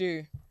designed to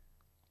do.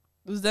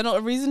 Was there not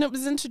a reason it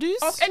was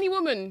introduced? Ask any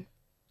woman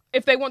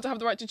if they want to have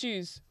the right to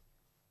choose.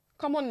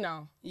 Come on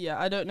now. Yeah,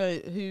 I don't know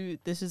who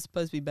this is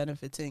supposed to be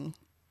benefiting,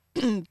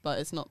 but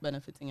it's not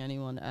benefiting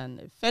anyone. And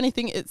if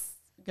anything, it's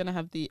going to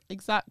have the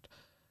exact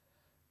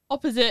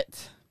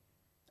opposite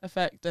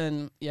effect.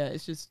 And yeah,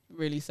 it's just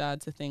really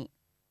sad to think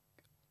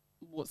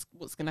what's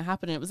going to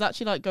happen. And it was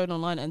actually like going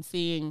online and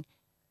seeing,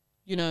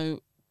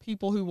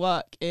 people who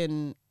work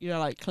in,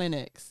 like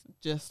clinics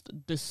just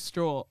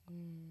distraught,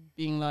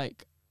 being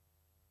like,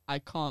 I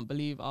can't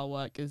believe our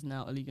work is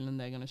now illegal and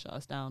they're going to shut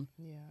us down.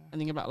 Yeah. And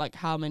thinking about like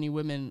how many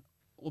women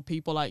or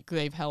people like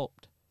they've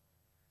helped.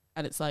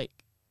 And it's like,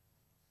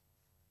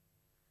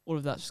 all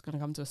of that's just going to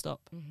come to a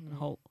stop and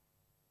halt.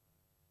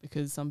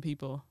 Because some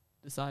people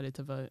decided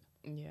to vote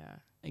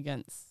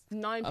against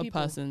 9 a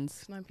people. person's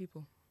It's 9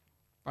 people.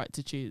 right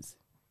to choose.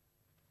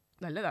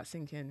 Like, let that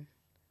sink in.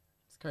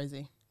 It's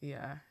crazy.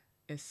 Yeah.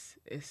 It's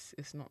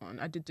not on.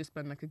 I did just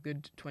spend like a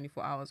good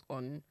 24 hours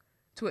on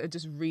Twitter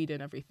just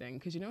reading everything.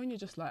 Because, when you're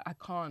just like,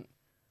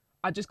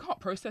 I just can't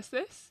process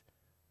this.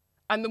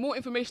 And the more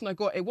information I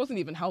got, it wasn't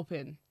even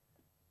helping.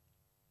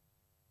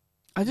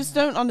 I just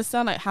don't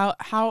understand like how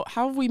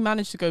have we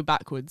managed to go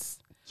backwards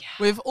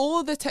with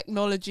all the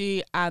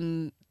technology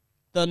and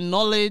the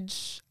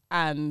knowledge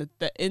and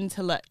the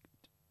intellect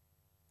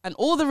and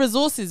all the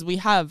resources we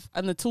have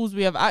and the tools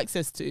we have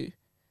access to.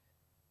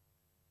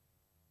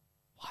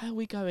 Why are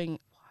we going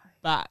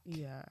back?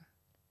 Yeah.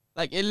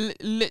 Like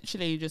it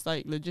literally just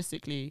like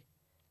logistically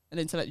and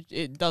intellect,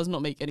 it does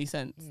not make any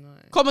sense. No.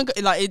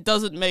 It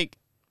doesn't make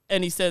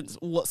any sense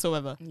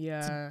whatsoever.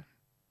 Yeah.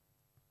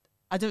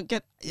 I don't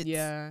get it.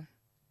 Yeah.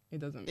 It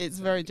doesn't. It's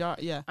very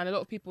yeah. And a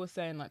lot of people were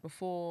saying like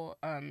before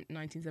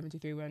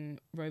 1973 when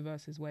Roe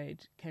versus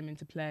Wade came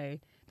into play,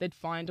 they'd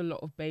find a lot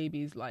of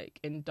babies like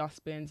in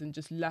dustbins and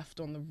just left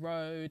on the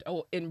road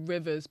or in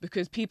rivers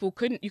because you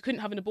couldn't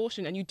have an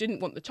abortion and you didn't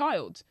want the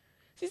child.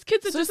 These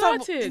kids are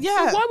deserted. So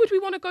why would we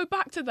want to go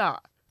back to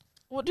that?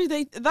 What do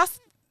they... That's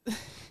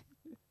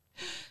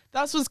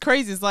what's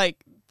crazy. It's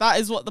like, that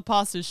is what the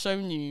past has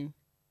shown you.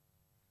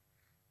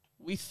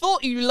 We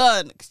thought you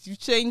learned because you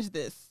changed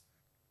this.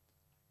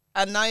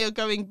 And now you're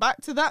going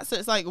back to that. So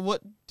it's like,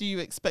 what do you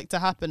expect to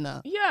happen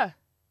now? Yeah.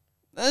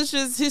 That's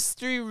just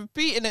history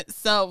repeating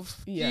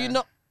itself. Yeah. Do you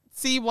not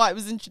see why it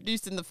was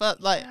introduced in the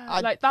first... Like,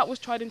 that was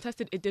tried and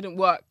tested. It didn't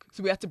work.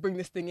 So we had to bring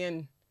this thing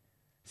in.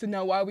 So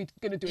now why are we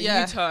going to do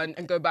a U-turn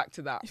and go back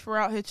to that? If we're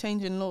out here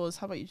changing laws,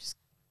 how about you just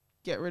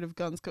get rid of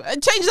guns?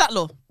 And change that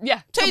law.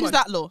 Yeah. Change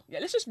that law. Yeah,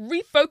 let's just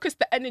refocus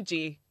the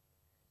energy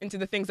into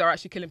the things that are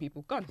actually killing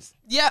people. Guns.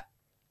 Yeah.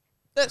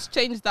 Let's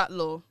change that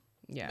law.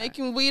 Yeah.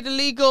 Making weed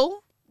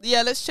illegal.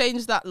 Yeah, let's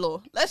change that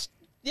law.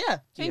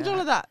 Change all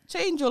of that.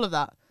 Change all of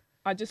that.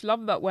 I just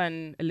love that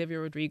when Olivia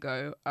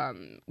Rodrigo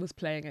was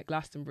playing at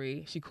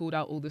Glastonbury, she called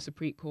out all the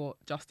Supreme Court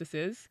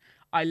justices.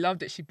 I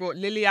loved it. She brought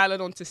Lily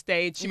Allen onto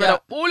stage. She read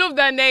out all of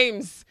their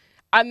names.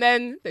 And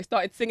then they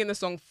started singing the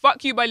song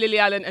Fuck You by Lily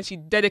Allen and she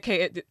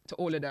dedicated it to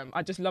all of them.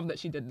 I just love that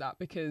she did that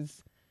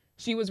because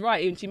she was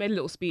right. And she made a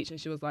little speech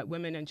and she was like,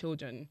 women and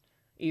children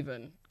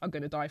even are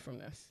going to die from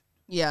this.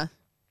 Yeah.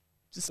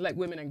 Just like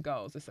women and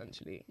girls,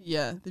 essentially.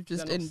 Yeah. They've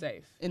just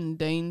safe.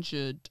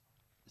 endangered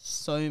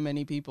so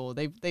many people.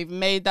 They've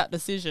made that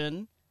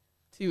decision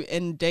to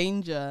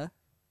endanger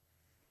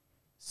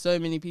so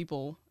many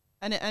people.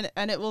 And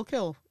it will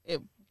kill.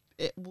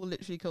 It will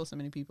literally kill so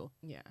many people.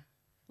 Yeah.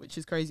 Which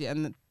is crazy.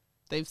 And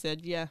they've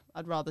said,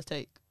 I'd rather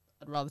take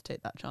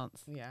that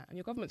chance. Yeah. And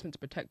your government's meant to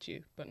protect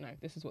you. But no,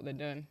 this is what they're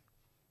doing.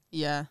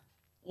 Yeah.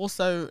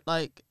 Also,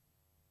 like,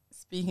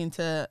 speaking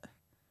to,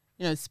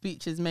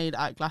 speeches made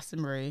at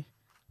Glastonbury,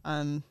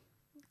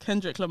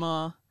 Kendrick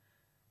Lamar,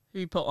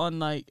 who put on,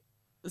 like,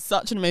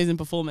 such an amazing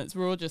performance.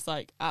 We're all just,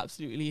 like,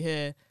 absolutely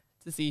here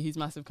to see his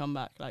massive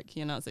comeback. Like,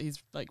 he announced that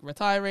he's, like,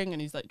 retiring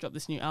and he's, like, dropped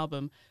this new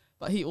album.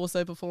 But he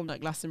also performed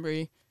at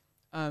Glastonbury.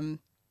 And,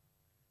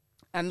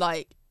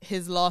 like,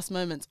 his last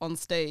moments on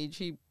stage,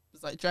 he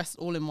was, like, dressed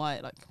all in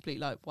white, like, complete,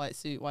 like, white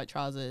suit, white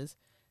trousers,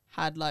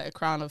 had, like, a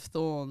crown of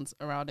thorns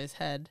around his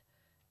head.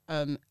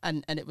 And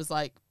it was,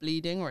 like,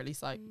 bleeding, or at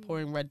least, like,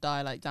 pouring red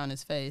dye, like, down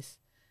his face.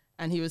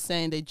 And he was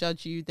saying, they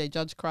judge you, they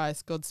judge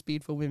Christ,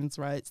 Godspeed for women's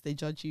rights. They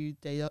judge you,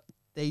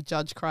 they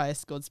judge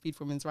Christ, Godspeed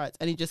for women's rights.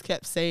 And he just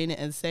kept saying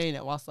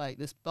it whilst, like,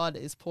 this blood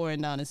is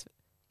pouring down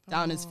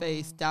his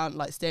face, down,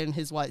 like, staying in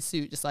his white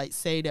suit, just, like,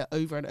 saying it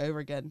over and over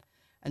again.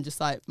 And just,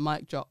 like,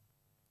 mic drop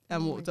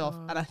and walked off.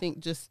 And I think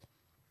just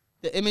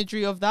the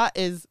imagery of that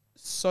is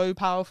so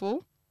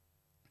powerful.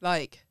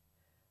 Like,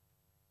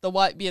 the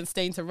white being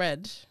stained to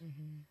red.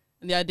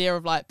 And the idea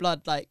of, like,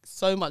 blood, like,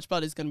 so much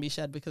blood is going to be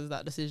shed because of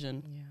that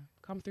decision. Yeah.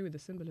 Come through with the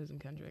symbolism,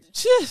 Kendrick.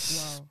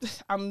 Wow.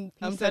 I'm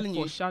telling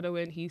you.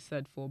 Foreshadowing, he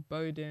said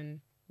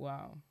foreboding.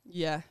 Wow.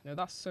 Yeah. No,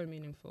 that's so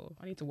meaningful.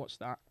 I need to watch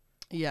that.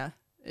 Yeah.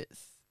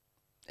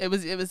 It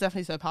was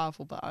definitely so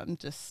powerful, but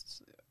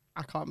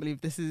I can't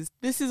believe this is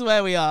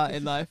where we are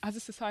in life. As a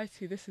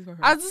society, this is where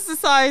we are. As a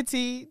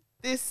society,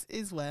 this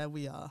is where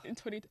we are.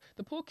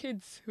 The poor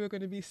kids who are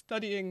going to be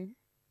studying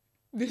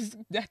this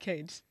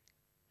decade.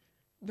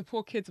 The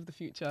poor kids of the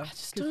future. I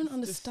just don't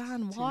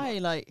understand why.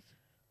 Like,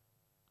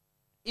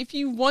 if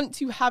you want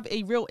to have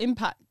a real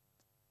impact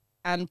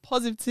and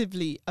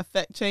positively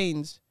affect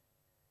change,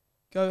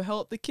 go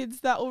help the kids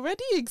that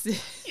already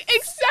exist.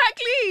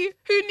 Exactly.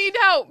 Who need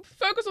help.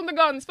 Focus on the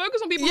guns.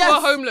 Focus on people who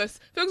are homeless.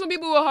 Focus on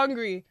people who are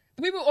hungry.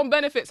 The people on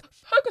benefits.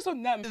 Focus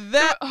on them.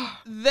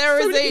 There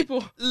is a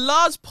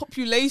large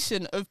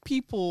population of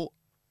people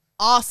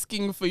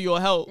asking for your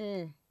help.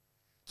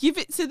 Give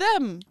it to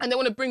them. And they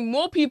want to bring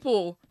more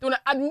people. They want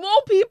to add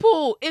more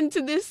people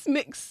into this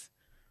mix.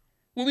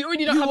 Well, we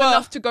already don't have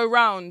enough to go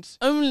round.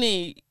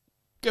 Only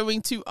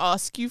going to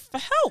ask you for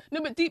help.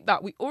 No, but deep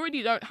that, we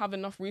already don't have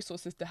enough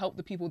resources to help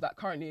the people that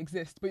currently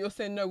exist. But you're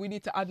saying, no, we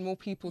need to add more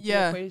people to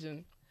the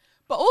equation.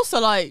 But also,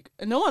 like,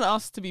 no one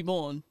asked to be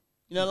born.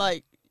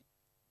 Like,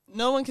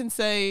 no one can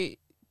say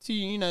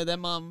to, their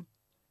mum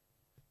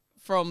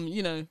from,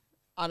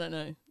 I don't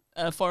know,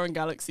 a foreign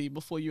galaxy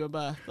before you were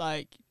birthed.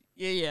 Like,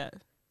 yeah.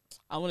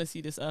 I want to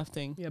see this Earth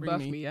thing. Yeah,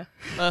 birth me, yeah.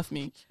 Birth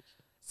me.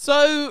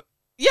 So,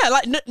 yeah,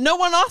 like, no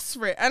one asks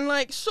for it. And,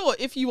 like, sure,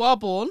 if you are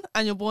born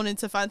and you're born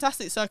into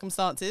fantastic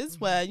circumstances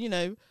where,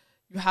 you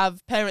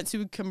have parents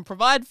who can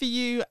provide for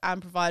you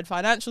and provide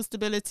financial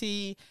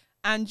stability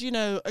and,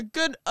 a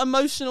good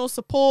emotional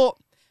support,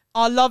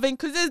 are loving.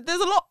 Because there's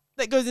a lot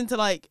that goes into,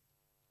 like,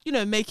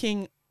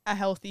 making a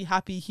healthy,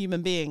 happy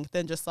human being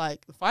than just,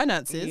 like, the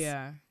finances.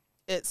 Yeah.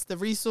 It's the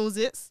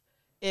resources.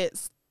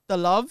 It's the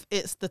love,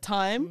 it's the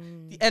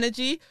time, the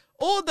energy,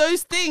 all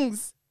those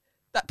things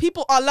that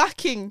people are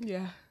lacking.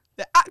 Yeah.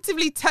 They're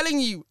actively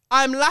telling you,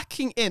 I'm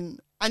lacking in,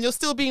 and you're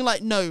still being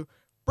like, no,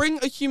 bring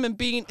a human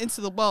being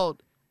into the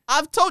world.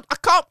 I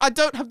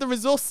don't have the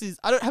resources.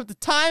 I don't have the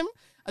time.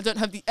 I don't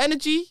have the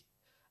energy.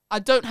 I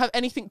don't have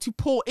anything to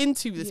pour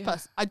into this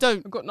person. I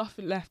don't. I've got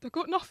nothing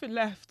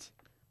left.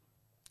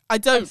 I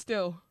don't. And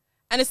still.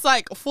 And it's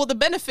like, for the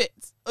benefit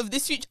of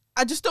this future,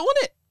 I just don't want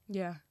it.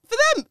 Yeah. For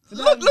them.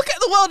 Look at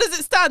the world as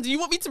it stands. Do you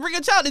want me to bring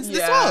a child into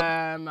this world?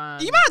 Yeah, man.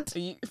 Are you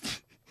mad?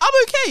 I'm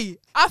okay.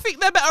 I think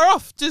they're better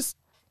off just...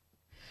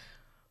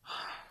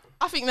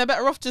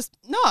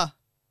 nah.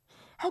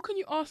 How can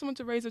you ask someone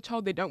to raise a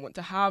child they don't want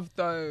to have,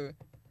 though?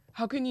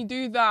 How can you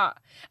do that?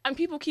 And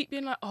people keep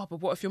being like, oh, but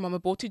what if your mum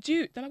aborted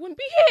you? Then I wouldn't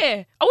be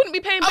here. I wouldn't be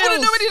paying bills. I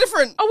wouldn't know any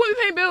different. I wouldn't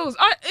be paying bills.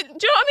 Do you know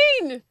what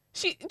I mean?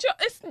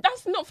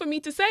 That's not for me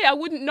to say. I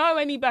wouldn't know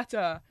any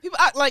better. People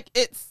act like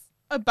it's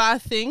a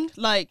bad thing.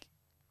 Like,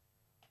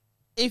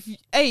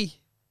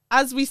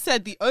 as we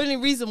said, the only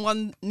reason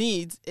one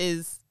needs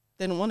is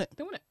they don't want it.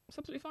 They want it. It's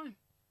absolutely fine.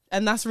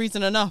 And that's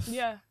reason enough.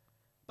 Yeah.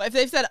 But if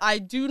they've said, I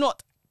do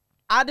not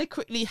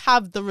adequately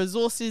have the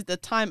resources, the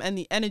time and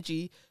the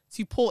energy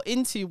to pour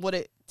into what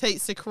it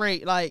takes to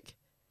create, like,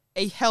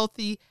 a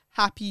healthy,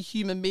 happy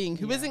human being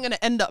who isn't going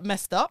to end up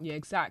messed up. Yeah,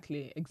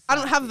 exactly. I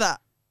don't have that.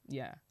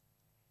 Yeah.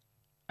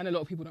 And a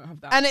lot of people don't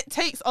have that. And it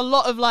takes a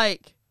lot of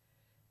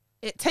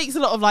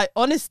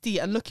honesty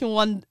and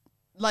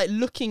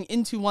looking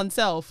into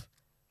oneself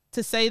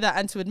to say that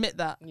and to admit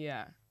that.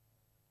 Yeah.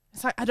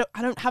 It's like, I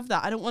don't have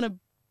that. I don't want to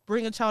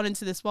bring a child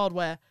into this world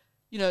where,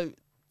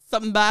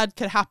 something bad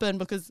could happen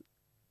because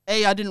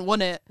I didn't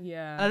want it.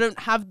 Yeah. And I don't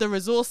have the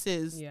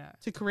resources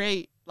to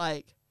create,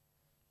 like,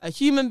 a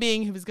human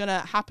being who is going to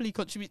happily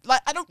contribute.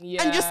 Like, I don't,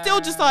 and you're still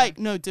just like,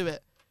 no, do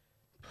it.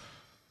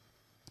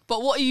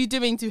 But what are you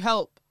doing to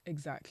help?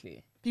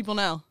 Exactly. People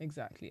now.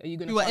 Exactly. Are you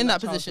going to who are in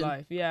that position?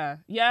 Life? Yeah.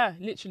 Yeah,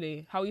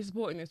 literally. How are you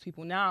supporting those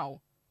people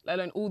now? Let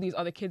alone all these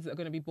other kids that are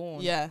going to be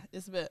born. Yeah,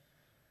 it's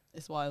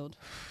wild.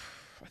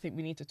 I think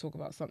we need to talk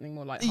about something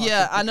more like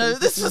yeah, I know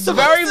this was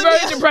very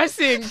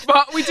depressing,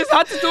 but we just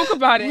had to talk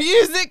about it.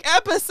 Music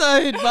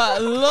episode,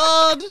 but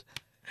Lord,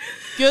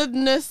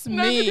 goodness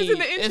me, because in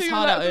the intro, it's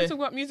hard out here. talk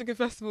about music and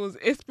festivals.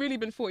 It's really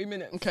been 40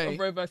 minutes of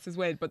Roe versus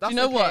Wade, but that's Do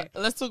you know what?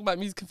 Let's talk about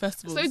music and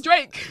festivals. So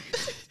Drake,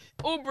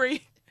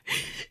 Aubrey,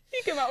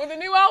 he came out with a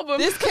new album.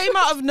 This came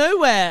out of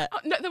nowhere.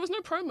 No, there was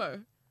no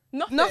promo.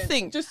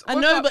 Nothing. Just I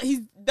know, but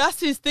that's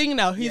his thing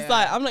now. He's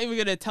like, I'm not even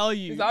gonna tell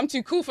you. He's like, I'm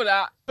too cool for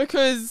that.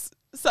 Because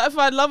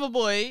Certified Lover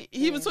Boy,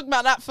 he was talking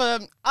about that for,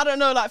 I don't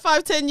know, like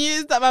 5-10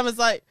 years. That man was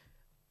like,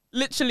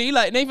 literally,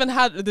 like, they even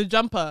had the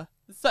jumper,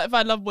 the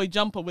Certified Lover Boy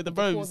jumper with the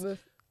rose. The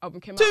album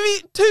came out. 3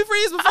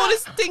 years before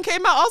this thing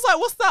came out. I was like,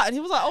 what's that? And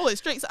he was like, oh,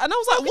 it's Drake's. And I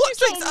was like, what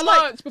Drake's? So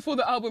much before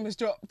the album was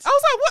dropped. I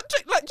was like, what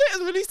Drake? Like, Drake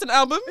has released an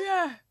album.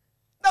 Yeah.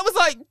 That was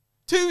like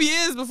 2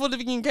 years before the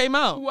thing came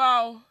out.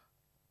 Wow.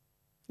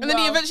 And then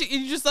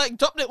he just like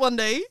dropped it one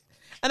day.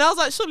 And I was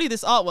like, surely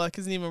this artwork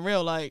isn't even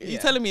real. Like,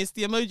 you're telling me it's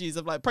the emojis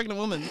of like pregnant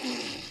woman.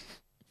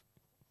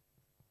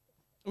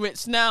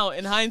 Which now,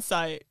 in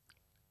hindsight,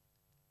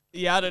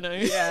 yeah, I don't know.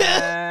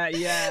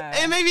 Yeah.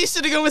 And maybe he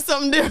should have gone with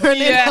something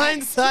different in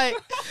hindsight.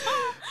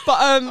 But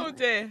oh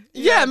dear.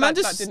 Yeah, man,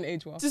 that didn't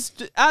age well.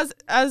 Just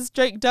as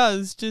Drake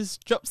does,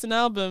 just drops an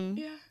album.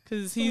 Yeah.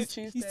 Because he's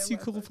too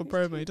cool for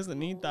promo. He doesn't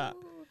need that.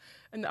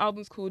 And the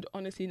album's called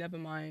Honestly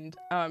Nevermind.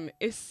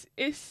 It's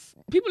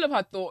people have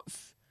had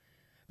thoughts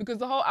because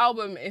the whole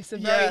album is a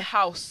very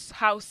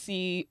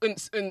housey,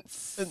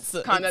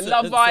 kind of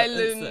Love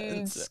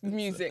Island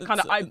music,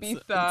 kind of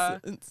Ibiza.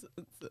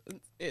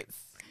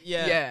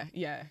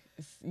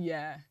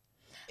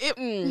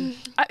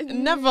 I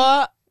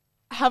never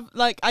have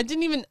like I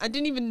didn't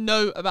even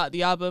know about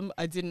the album.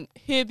 I didn't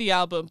hear the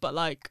album, but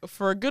like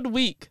for a good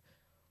week,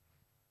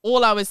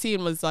 all I was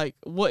seeing was like,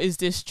 what is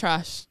this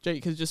trash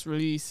Drake has just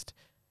released?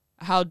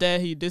 How dare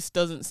he? This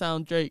doesn't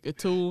sound Drake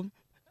at all.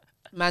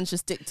 Man should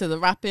stick to the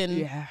rapping.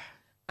 Yeah.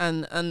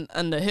 And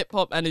the hip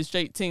hop and his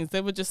Drake things.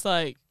 They were just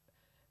like,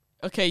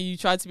 okay, you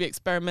tried to be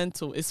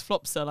experimental. It's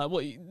Flopster. Like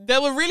what?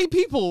 There were really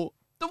people,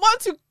 the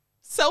ones who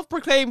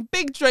self-proclaim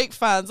big Drake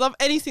fans of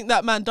anything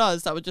that man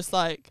does, that were just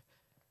like,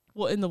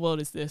 what in the world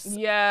is this?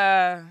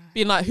 Yeah.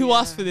 Being like, who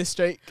asked for this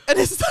Drake? And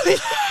it's like,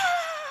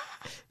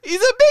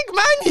 he's a big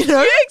man, you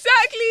know? Yeah,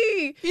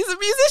 exactly. He's a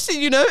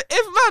musician, you know?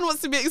 If man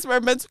wants to be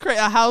experimental, create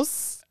a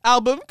house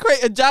album,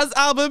 create a jazz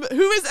album,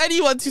 who is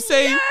anyone to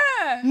say,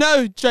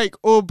 no, Drake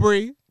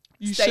Aubrey,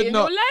 you Stay should in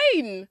not. your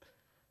lane.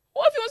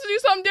 What if he wants to do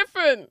something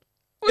different?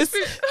 It's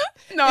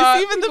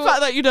even the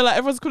fact that, you know, like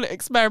everyone's calling it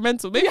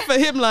experimental. Maybe for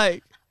him,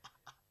 like,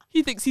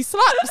 he thinks he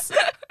slaps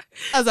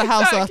as a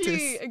house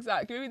artist.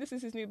 Exactly. Maybe this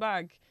is his new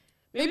bag.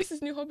 Maybe this is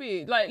his new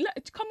hobby. Like,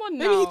 come on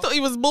now. Maybe he thought he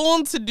was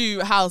born to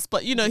do house,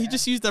 but, you know, he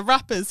just used the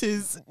rap as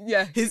his in.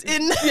 Yeah,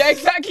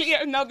 exactly.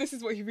 Yeah, now this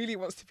is what he really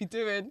wants to be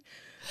doing.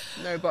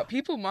 No, but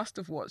people must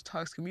have watched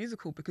High School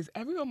Musical because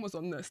everyone was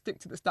on the stick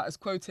to the status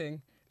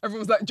quoting. Everyone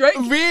was like, Drake.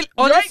 Really?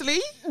 Honestly?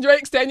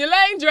 Drake, stay in your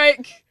lane,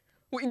 Drake.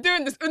 What you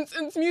doing? This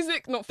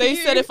music, not for you.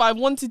 They said if I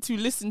wanted to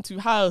listen to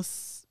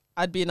house,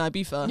 I'd be in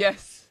Ibiza.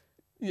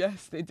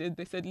 Yes, they did.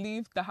 They said,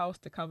 leave the house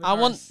to Calvin Harris.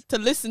 I want to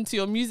listen to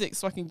your music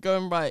so I can go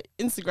and write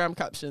Instagram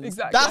captions.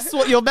 Exactly. That's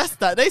what you're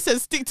best at. They said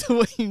stick to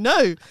what you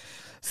know.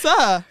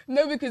 Sir.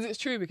 No, because it's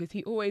true, because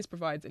he always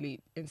provides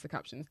elite Insta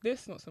captions.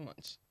 This, not so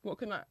much. What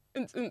can I...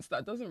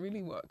 that doesn't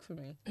really work for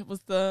me. It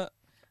was the...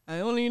 I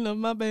only love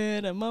my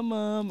bed and my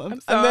mom.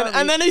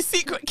 And then a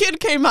secret kid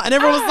came out and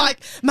everyone was like,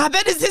 my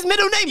bed is his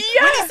middle name.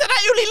 Yeah. When he said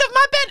I only love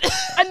my bed.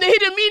 And the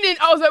hidden meaning,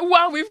 I was like,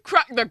 wow, we've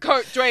cracked the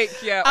code, Drake.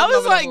 Yeah. I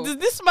was like, does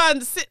this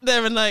man sit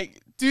there and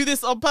like do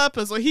this on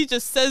purpose, or he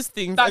just says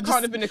things? That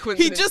can't have been a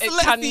coincidence. He just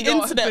lets the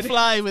internet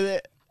fly with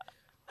it.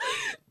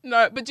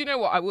 No, but do you know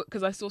what?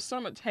 Because I saw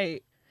so much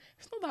hate.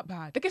 It's not that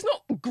bad. Like, it's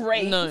not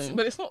great,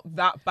 but it's not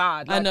that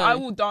bad. Like, I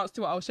will dance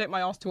to it. I'll shake my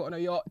ass to it on a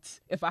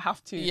yacht if I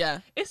have to. Yeah.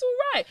 It's all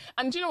right.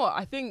 And do you know what?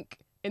 I think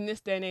in this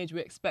day and age,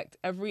 we expect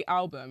every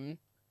album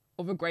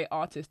of a great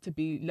artist to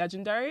be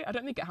legendary. I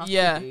don't think it has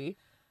to be.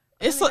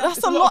 That's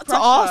a lot to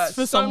ask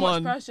for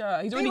someone. So much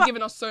pressure. He's already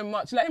given us so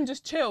much. Let him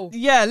just chill.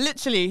 Yeah,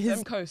 literally. Let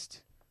him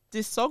coast.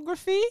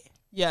 Discography,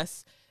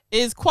 yes,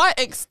 is quite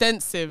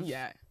extensive.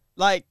 Yeah.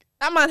 Like,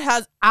 that man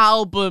has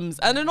albums,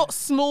 and they're not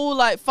small,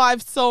 like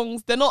 5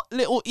 songs. They're not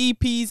little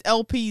EPs,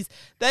 LPs.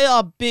 They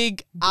are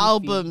big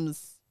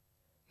albums.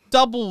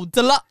 Double,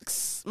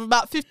 deluxe,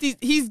 about 50.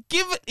 He's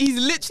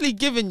literally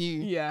given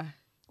you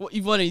what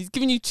you've wanted. He's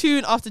giving you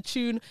tune after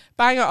tune,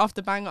 banger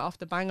after banger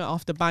after banger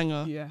after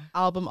banger,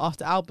 album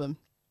after album.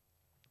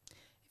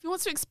 If you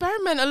want to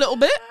experiment a little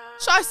bit,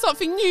 try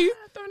something new,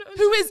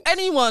 who is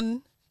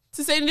anyone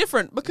to say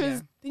different?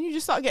 Because then you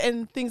just start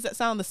getting things that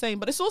sound the same.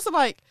 But it's also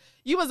like,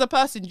 you as a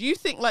person, do you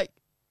think like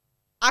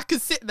I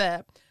could sit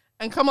there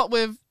and come up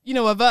with, you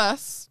know, a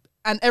verse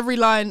and every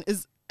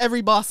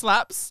bar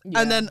slaps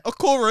and then a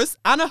chorus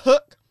and a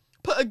hook,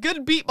 put a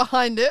good beat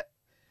behind it,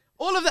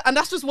 all of that, and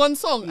that's just one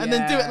song, and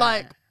then do it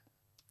like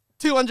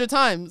 200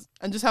 times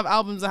and just have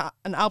albums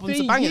and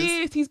albums of bangers.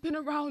 Years, he's been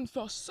around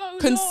for so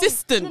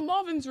consistent. long. From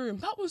Marvin's Room,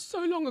 that was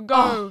so long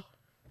ago.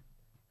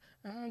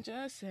 I'm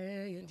just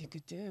saying you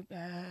could do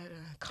better.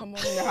 Come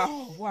on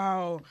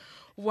now.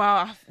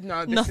 Wow.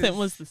 No, Nothing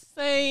was the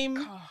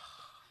same.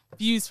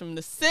 Views from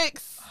the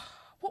 6.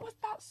 What was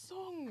that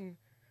song?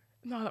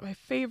 No, like my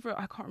favorite.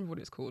 I can't remember what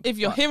it's called. If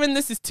you're hearing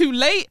this, it's too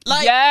late.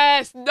 Like,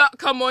 yes, no,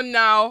 come on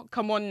now.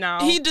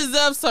 He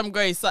deserves some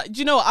grace. Like, do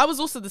you know what? I was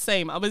also the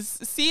same. I was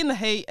seeing the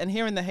hate and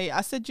hearing the hate.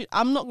 I said,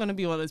 I'm not gonna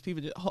be one of those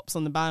people that hops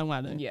on the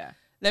bandwagon. Yeah.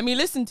 Let me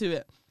listen to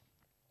it.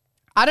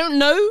 I don't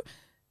know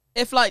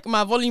if like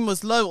my volume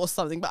was low or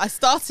something, but I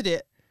started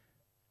it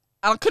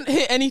and I couldn't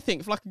hear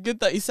anything for like a good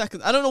 30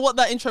 seconds. I don't know what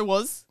that intro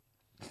was,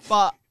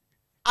 but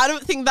I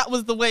don't think that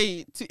was the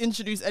way to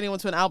introduce anyone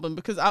to an album,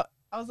 because I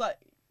was like,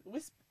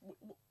 whisper,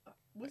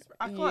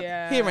 I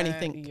can't hear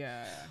anything.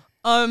 Yeah.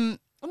 And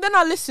then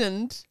I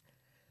listened.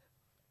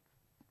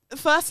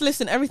 First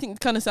listen, everything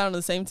kind of sounded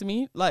the same to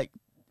me. Like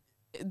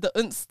the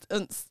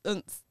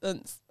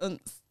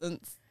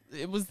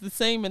it was the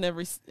same in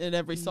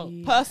every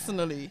song.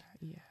 Personally,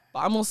 but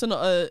I'm also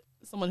not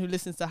someone who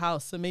listens to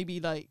house, so maybe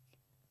like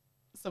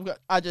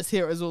I just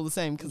hear it as all the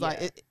same, because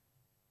like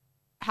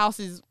house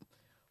is,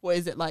 what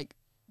is it, like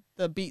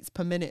the beats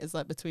per minute is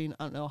like between,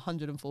 I don't know,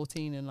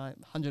 114 and like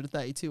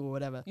 132 or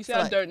whatever. You said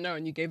so, I don't know,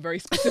 and you gave very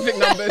specific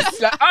numbers.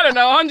 Like, I don't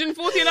know,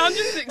 114 and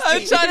 160.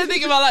 I'm trying to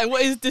think about like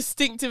what is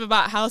distinctive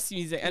about house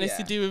music, and it's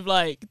to do with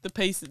like the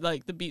pace,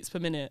 like the beats per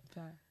minute.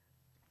 Okay.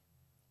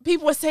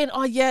 People were saying,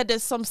 oh yeah,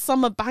 there's some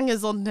summer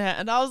bangers on there,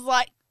 and I was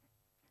like,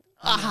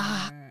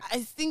 I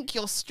think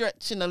you're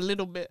stretching a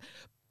little bit.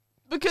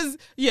 Because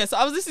so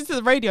I was listening to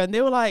the radio and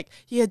they were like,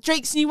 yeah,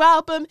 Drake's new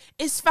album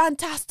is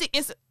fantastic.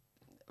 It's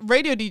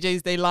radio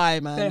DJs, they lie,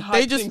 man.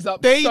 They just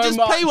play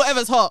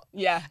whatever's hot.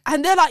 Yeah.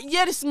 And they're like,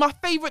 yeah, this is my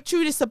favorite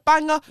tune. It's a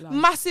banger,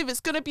 massive. It's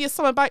gonna be a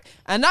summer bang.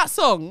 And that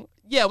song,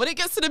 when it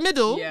gets to the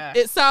middle,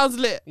 it sounds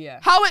lit. Yeah.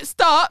 How it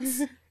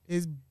starts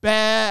is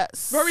bare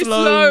very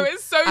slow.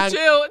 It's so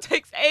chill. It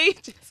takes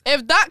ages.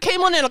 If that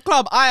came on in a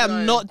club, I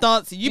am not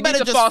dancing. You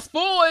better just fast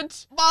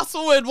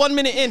forward 1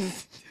 minute in.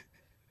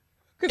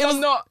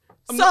 Because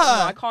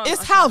I can't.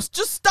 It's house.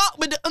 Just start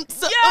with the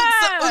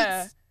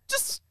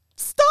just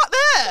start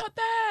there. Start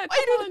there.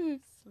 Come on.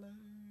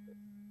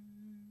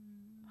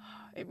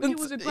 It really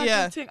was a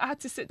gradual thing. I had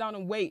to sit down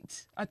and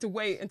wait. I had to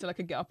wait until I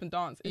could get up and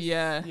dance.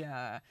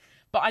 Yeah.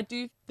 But I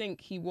do think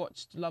he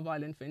watched Love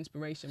Island for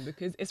inspiration,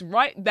 because it's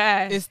right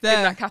there. It's there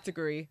in that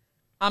category.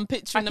 I'm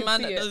picturing the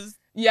man that does.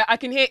 Yeah, I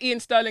can hear Ian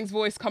Sterling's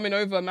voice coming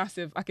over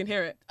massive. I can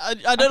hear it.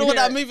 I don't know what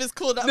that movie is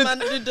called. That man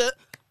that did it.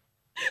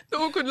 The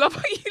awkward Love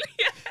Island.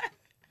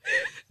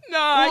 No,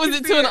 what was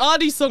it to an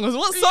Ardy song?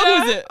 What song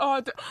was it?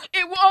 Oh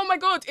my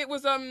god, it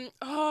was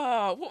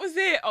what was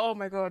it? Oh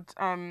my god,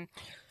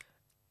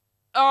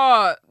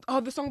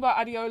 the song about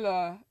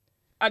Adiola.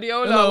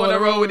 Wanna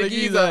roll with a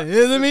geezer.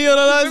 Isn't me on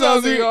the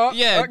lights?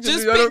 Yeah,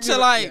 just picture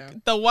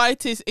like the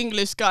whitest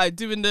English guy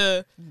doing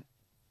the,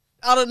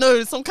 I don't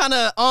know, some kind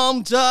of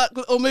arm jerk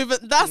or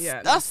movement.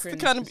 That's the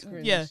kind of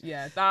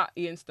yeah. That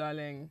Ian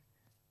Sterling,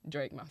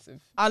 Drake,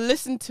 massive. I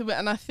listened to it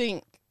and I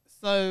think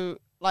so.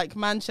 Like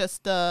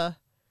Manchester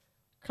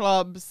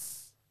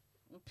clubs,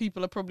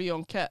 people are probably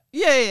on Ket.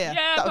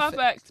 Yeah.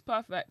 Perfect.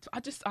 I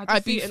just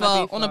see it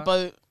on a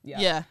boat.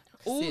 Yeah.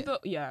 All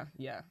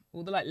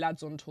the like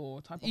lads on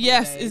tour type of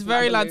Yes, it's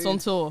very lads on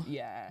tour.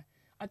 Yeah.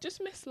 I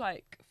just miss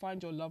like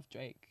Find Your Love,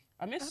 Drake.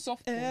 I miss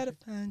soft. I better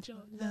find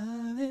your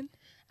loving.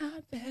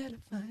 I better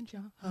find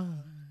your heart.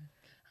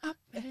 I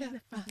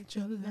better find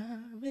your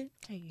loving.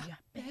 Hey, I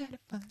better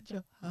find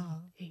your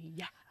heart. Hey,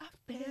 I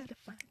better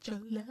find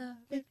your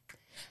loving.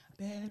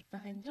 I better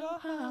find your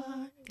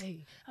heart.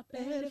 Hey, I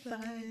better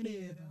find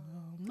it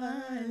all.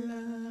 My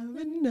love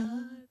and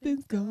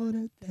nothing's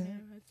gonna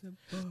tear us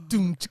apart.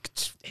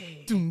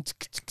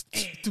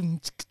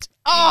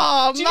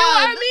 Oh, do you know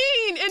what I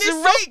mean? In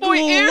his Drake will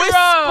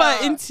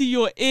whisper into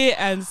your ear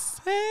and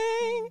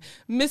sing,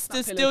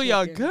 Mr. Still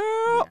Your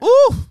Girl.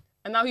 Ooh.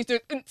 And now he's doing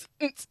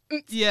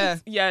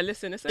yeah,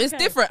 listen, it's okay. It's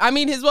different. I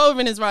mean, he's well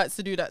within his rights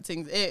to do that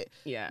things.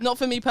 Not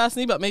for me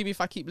personally, but maybe if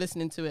I keep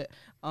listening to it,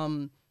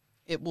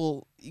 it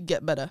will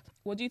get better.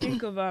 What do you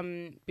think of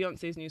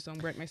Beyonce's new song,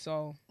 Break My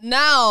Soul?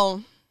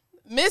 Now,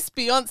 Miss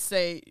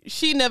Beyonce,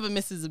 she never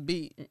misses a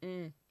beat.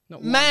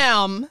 Not one.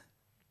 Ma'am,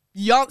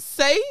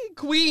 Beyonce,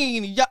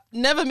 queen,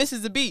 never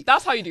misses a beat.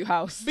 That's how you do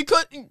house.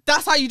 Because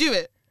that's how you do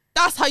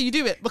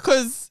it.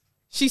 Because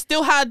she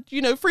still had,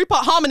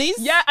 3-part harmonies.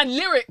 Yeah, and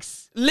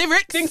lyrics.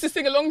 Things to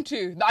sing along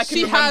to that I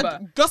can remember. She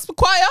had gospel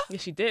choir.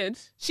 Yes, she did.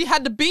 She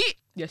had the beat.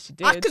 Yes, she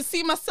did. I could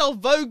see myself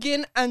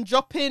voguing and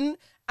dropping.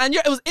 And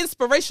it was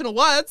inspirational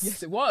words.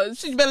 Yes, it was.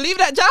 She better leave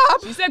that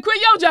job. She said,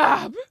 quit your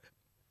job.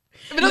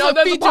 If it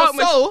doesn't feed your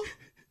soul,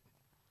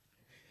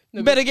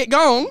 you better get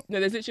going. No,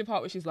 there's literally a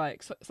part where she's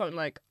like, something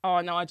like,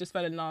 oh, now I just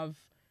fell in love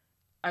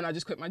and I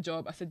just quit my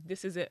job. I said,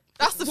 this is it.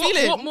 That's the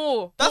feeling. What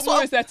more? What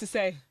more is there to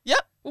say? Yep.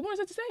 What more is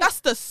there to say?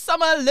 That's the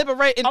summer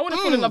liberating. I want to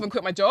fall in love and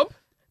quit my job.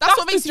 That's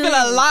what makes you feel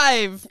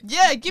alive.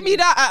 Yeah, give me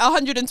that at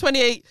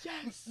 128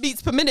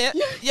 beats per minute.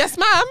 Yes,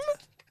 ma'am.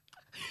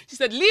 She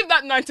said, leave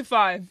that 9 to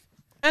 5.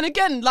 And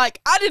again,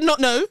 like, I did not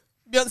know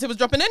Beyonce was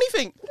dropping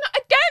anything. No,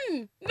 again,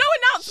 nothing. No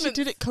announcement.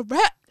 She did it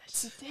correct.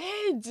 She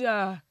did.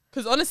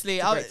 Because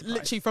honestly,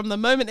 literally from the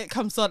moment it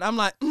comes on, I'm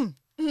like,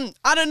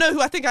 I don't know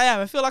who I think I am.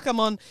 I feel like I'm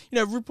on,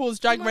 RuPaul's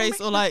Drag Race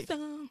or like.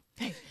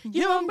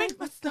 You won't break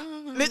my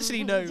song.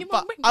 Literally no.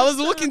 But I was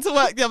walking to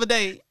work the other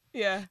day.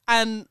 Yeah.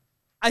 And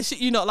I shit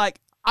you not, like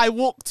I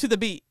walk to the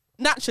beat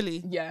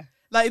naturally. Yeah.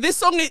 Like this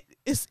song,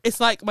 it's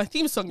like my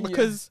theme song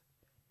because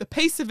the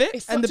pace of it.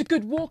 It's such a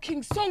good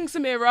walking song,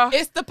 Samira.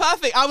 It's the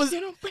perfect. I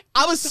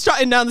was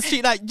strutting down the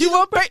street like, you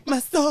won't break my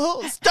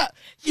soul.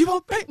 You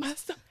won't break my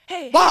soul.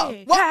 Hey, wow.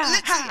 Hey, what?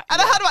 ha.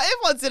 And I had my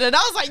earphones in and I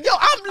was like, yo,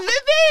 I'm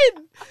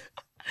living.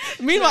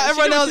 Meanwhile,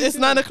 everyone else, it's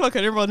 9 o'clock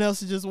and everyone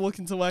else is just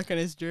walking to work and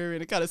it's dreary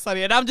and it's kind of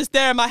sunny. And I'm just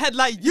there in my head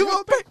like, you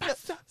won't break my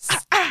soul.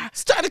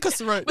 Straight across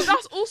the road. But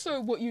that's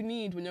also what you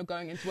need when you're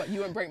going into work.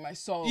 You won't break my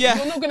soul. Yeah.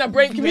 You're not going to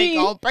break me.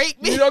 You're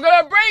break me. You're not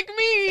going to break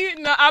me.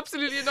 No,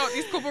 absolutely not.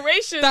 These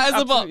corporations. That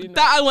is about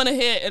that I want to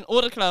hear in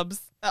all the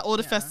clubs, at all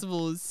the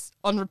festivals,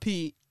 on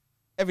repeat,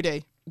 every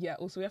day. Yeah,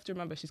 also we have to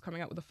remember she's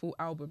coming out with a full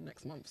album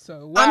next month.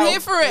 So wow. I'm here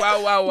for it.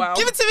 Wow.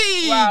 Give it to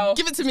me. Wow.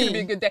 Give it to me. It's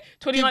going to be a good day.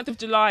 29th of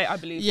July, I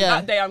believe. Yeah. So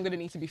that day I'm going to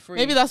need to be free.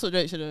 Maybe that's what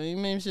Drake should do.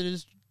 Maybe should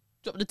just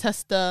drop the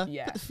tester,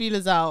 put the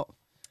feelers out,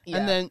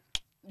 and then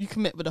you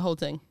commit with the whole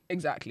thing.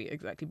 Exactly.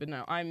 But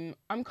no, I'm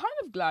kind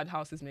of glad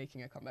House is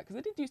making a comeback because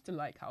I did used to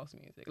like house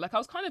music. Like I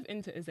was kind of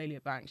into Azalea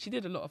Banks. She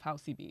did a lot of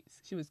housey beats.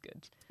 She was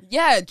good.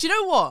 Yeah. Do you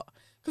know what?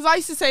 Because I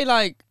used to say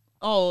like,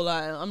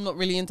 I'm not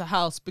really into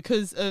house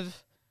because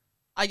of,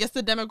 I guess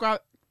the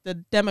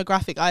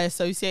demographic I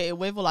associate it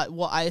with, or like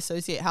what I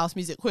associate house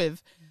music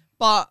with.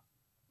 But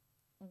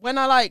when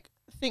I like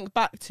think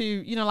back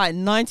to, like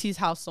 90s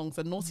house songs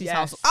and noughties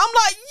house songs, I'm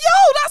like,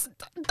 yo,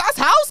 that's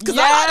house because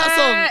I like that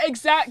song.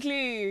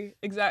 Exactly.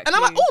 And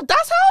I'm like, oh,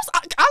 that's house. I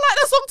like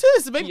that song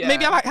too. So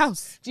maybe I like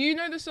house. Do you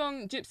know the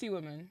song Gypsy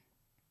Woman?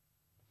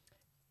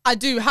 I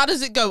do. How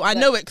does it go? I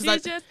know it because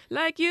she's just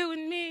like you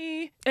and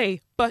me. Hey,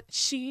 but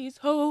she's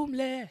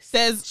homeless.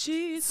 There's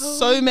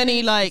so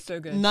many like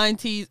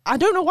 90s. I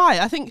don't know why.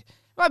 I think it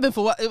might have been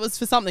for it was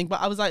for something,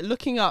 but I was like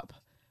looking up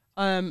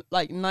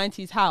like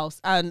 90s house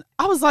and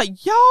I was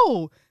like,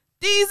 yo,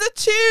 these are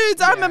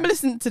tunes. I remember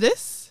listening to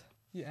this.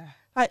 Yeah.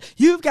 Like,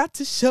 you've got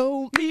to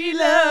show me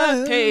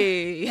love.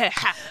 Hey,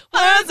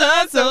 words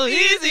are so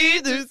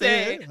easy to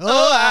say.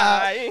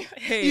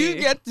 You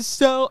get to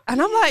show.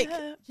 And I'm like,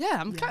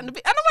 I'm kind of.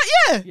 And I'm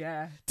like,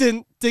 yeah.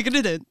 Dun dun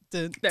dun dun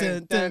dun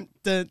dun dun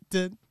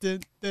dun dun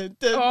dun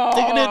dun.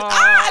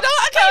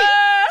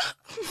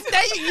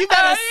 Okay. You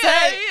better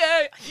say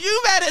it.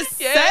 You better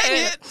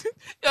say it.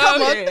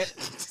 Come on.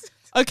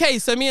 Okay,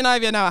 so me and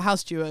Ivy are now a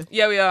house duo.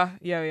 Yeah, we are.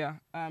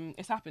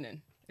 It's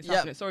happening. It's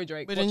happening. Sorry,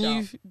 Drake. We're the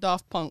new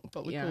Daft Punk,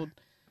 but we're called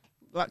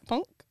Black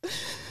Punk.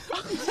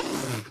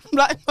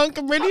 Black Punk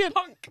and Brilliant.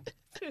 Black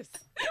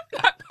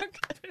Punk.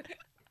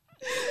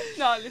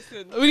 No,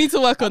 listen. We need to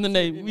work on the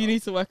name. Not. We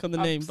need to work on the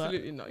name, but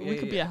not. We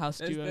could be a house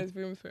duo. There's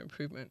room for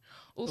improvement.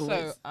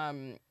 Also,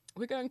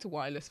 we're going to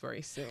Wireless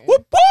very soon.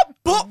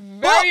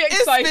 Very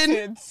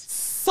excited.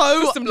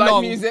 So for some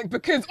live music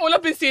because all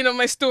I've been seeing on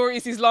my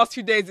stories these last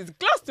few days is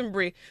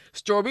Glastonbury,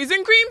 Strawberries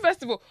and Cream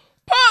Festival,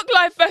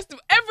 Parklife Festival.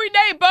 Every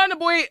day, Burna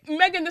Boy,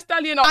 Megan Thee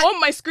Stallion are on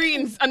my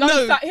screens and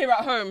I'm sat here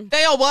at home.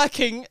 They are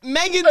working.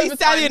 Megan Thee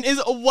Stallion is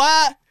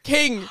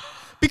working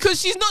because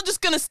she's not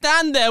just going to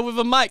stand there with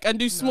a mic and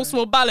do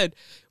small ballad.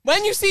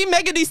 When you see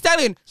Megan Thee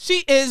Stallion,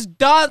 she is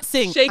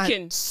dancing,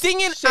 shaking, and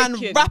singing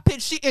and rapping.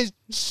 She is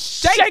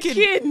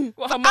shaking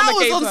what her for mama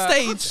hours gave on her.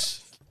 stage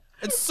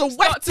and sweating.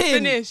 Start to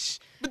finish.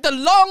 With the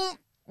long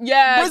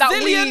Brazilian,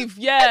 that weave,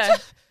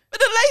 with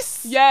the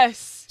lace.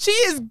 Yes. She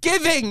is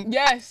giving.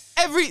 Yes.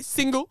 Every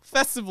single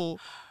festival.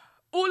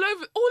 All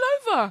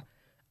over.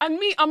 And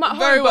me, I'm at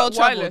Very home, well but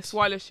travelled.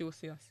 Wireless, she will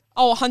see us.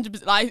 Oh,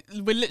 100%. Like,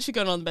 we're literally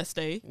going on the best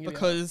day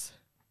because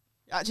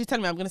actually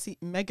telling me I'm going to see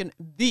Megan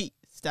Thee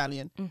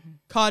Stallion,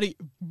 Cardi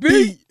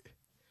B,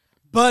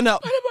 Burna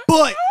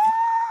Boy,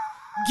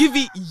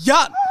 Givey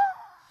Young,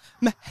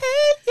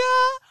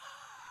 Mahalia,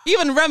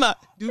 even Rema.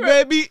 Do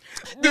baby.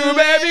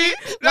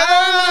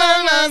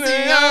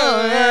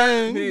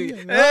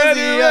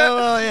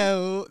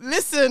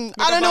 Listen,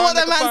 I don't know what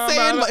that man's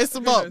saying, but it's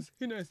a bop.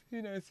 Who knows?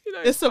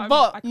 It's a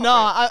bop. No,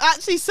 I'm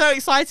actually so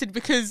excited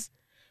because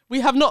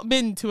we have not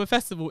been to a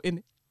festival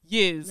in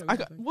years.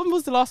 When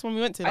was the last one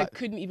we went to? I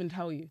couldn't even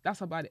tell you. That's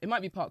how bad it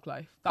might be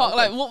Parklife.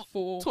 What?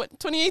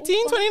 2018,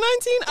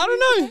 2019? I don't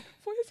know.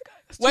 4 years ago.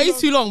 Way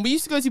too long. We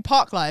used to go to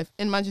Parklife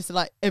in Manchester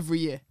like every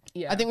year.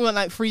 Yeah. I think we went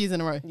like 3 years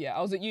in a row. Yeah,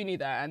 I was at uni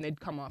there and they'd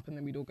come up and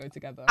then we'd all go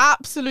together.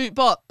 Absolute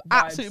bop.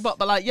 But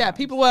like,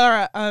 people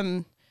were at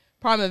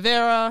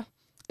Primavera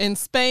in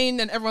Spain,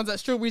 then everyone's at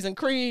Strawberries and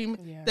Cream,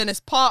 then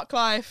it's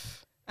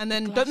Parklife, and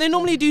then don't they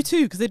normally do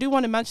 2? Because they do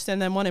one in Manchester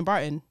and then one in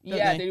Brighton.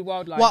 They do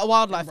Wildlife.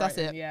 Wildlife, that's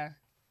it. Yeah.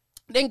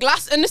 Then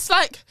and it's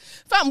like,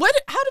 fam,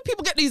 how do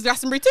people get these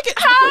Glastonbury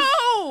tickets?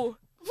 How?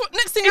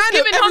 Next thing I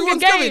know,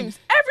 everyone's going.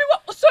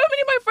 So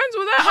many of my friends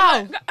were there.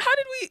 How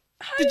did we?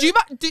 Did you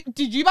buy tickets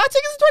in 2019?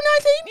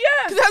 Yeah.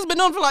 Because it hasn't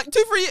been on for like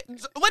 2-3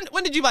 years.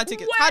 When did you buy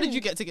tickets? How did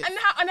you get tickets?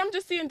 And I'm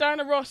just seeing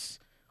Diana Ross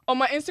on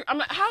my Instagram. I'm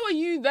like, how are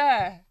you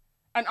there?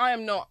 And I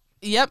am not.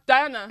 Yep.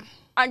 Diana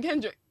and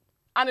Kendrick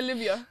and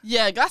Olivia.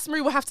 Yeah,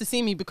 Glastonbury will have to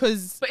see me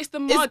because... But it's the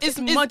mud. It's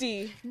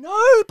muddy.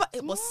 No, but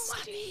it was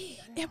sunny.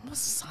 It was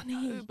sunny.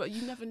 No, but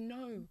you never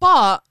know.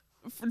 But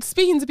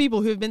speaking to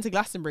people who have been to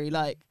Glastonbury,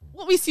 like,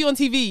 what we see on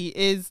TV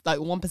is like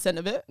 1%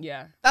 of it.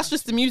 Yeah. That's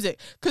just the music.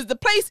 Because the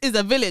place is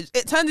a village.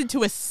 It turned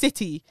into a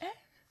city.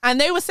 And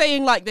they were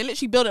saying, like, they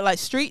literally built it like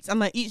streets and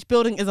like each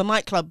building is a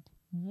nightclub.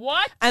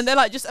 What? And they're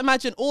like, just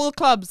imagine all the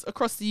clubs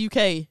across the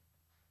UK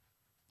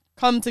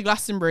come to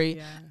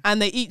Glastonbury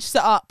and they each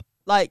set up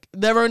like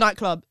their own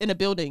nightclub in a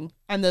building,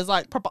 and there's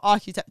like proper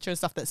architecture and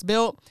stuff that's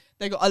built.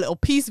 They got a little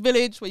peace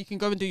village where you can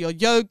go and do your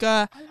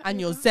yoga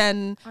and your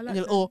zen and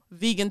your little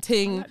vegan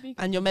thing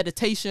and your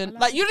meditation.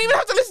 Like you don't even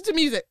have to listen to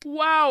music.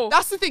 Wow.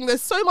 That's the thing.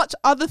 There's so much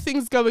other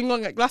things going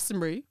on at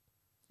Glastonbury.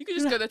 You could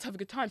just go there to have a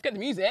good time. Get the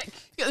music.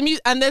 Get the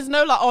music. And there's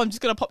no like, oh, I'm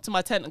just going to pop to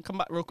my tent and come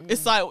back real quick.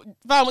 It's like,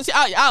 fam, once you're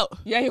out, you're out.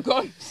 Yeah, you're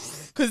gone.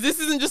 Because this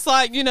isn't just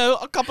like, you know,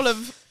 a couple of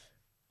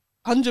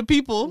 100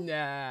 people.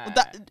 Yeah.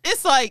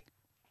 It's like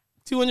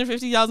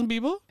 250,000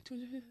 people.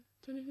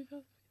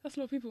 250,000. That's a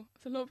lot of people.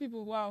 That's a lot of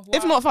people. Wow.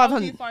 If not 500. How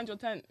do you find your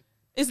tent?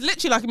 It's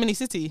literally like a mini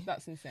city.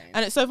 That's insane.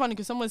 And it's so funny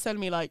because someone's telling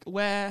me like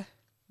where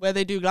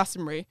they do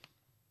Glastonbury,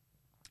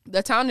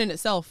 the town in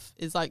itself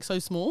is like so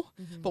small,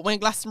 but when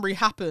Glastonbury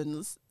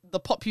happens, the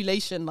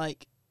population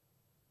like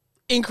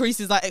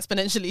increases like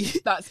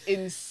exponentially. That's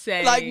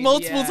insane. Like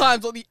multiple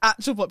times what the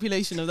actual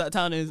population of that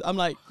town is. I'm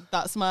like,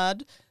 that's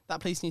mad.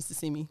 That place needs to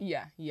see me.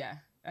 Yeah.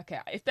 Okay,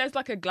 if there's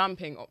like a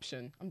glamping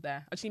option, I'm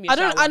there. I just need me I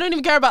don't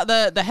even care about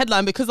the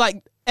headline because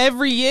like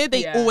every year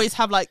they always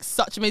have like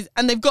such amazing,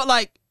 and they've got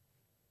like,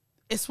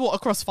 it's what,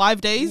 across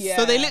 5 days? Yeah.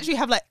 So they literally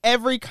have like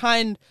every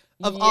kind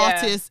of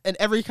artist and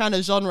every kind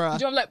of genre.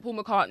 You have like Paul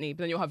McCartney,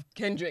 but then you'll have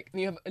Kendrick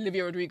and you have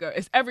Olivia Rodrigo.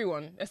 It's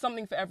everyone. There's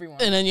something for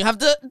everyone. And then you have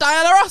the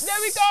Diana Ross. There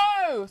we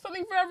go.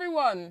 Something for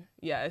everyone.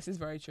 Yeah, this is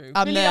very true.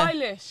 Billie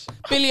Eilish.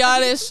 Billie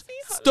Eilish.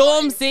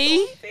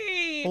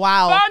 Stormzy.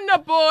 Wow.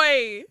 Burna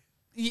Boy.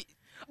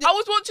 I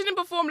was watching him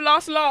perform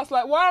last.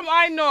 Like, why am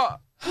I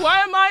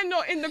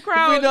not in the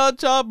crowd? We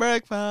don't your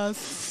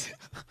breakfast.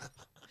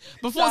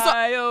 Before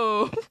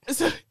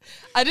so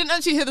I didn't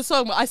actually hear the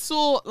song, but I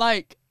saw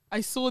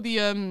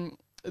the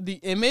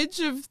image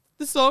of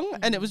the song,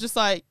 and it was just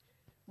like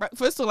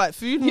breakfast or like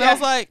food, and I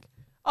was like,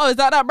 oh, is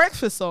that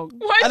breakfast song?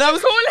 Why and I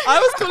was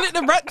calling it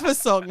the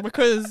breakfast song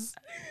because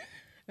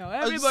now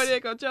everybody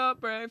got your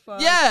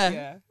breakfast.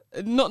 Yeah.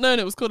 Not knowing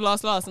it was called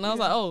Last, and I was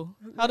like, oh,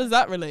 how does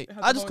that relate?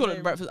 I just call it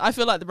the breakfast. I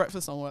feel like the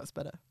breakfast song works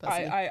better.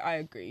 I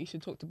agree. You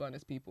should talk to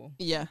Burna's people.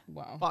 Yeah.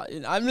 Wow. But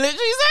I'm literally so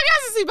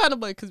excited to see Burna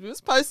Boy because we were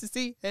supposed to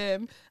see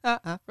him at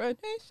Afro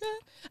Nation.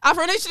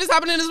 Afro Nation is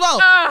happening as well.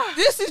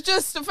 This is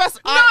just the first.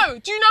 No,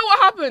 do you know what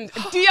happened?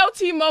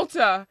 DLT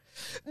Malta.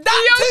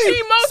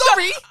 DLT Malta.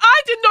 Sorry,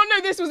 I did not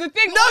know this was a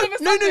thing. No.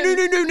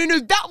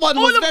 That one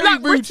was very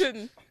rude.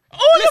 Listen,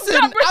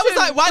 I was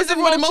like, why is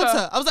everyone in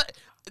Malta? I was like,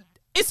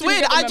 it's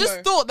weird. I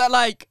just thought that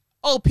like,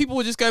 oh, people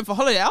were just going for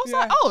holiday. I was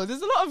like, oh,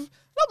 there's a lot of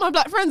my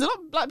black friends, a lot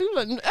of black people,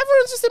 and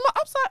everyone's just in. I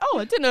was like, oh,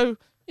 I didn't know.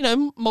 You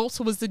know,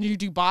 Malta was the new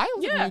Dubai.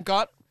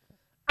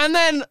 And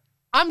then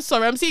I'm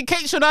sorry, I'm seeing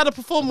Kate Shonada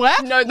perform where?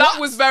 No, that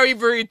was very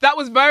rude. That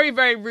was very,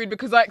 very rude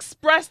because I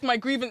expressed my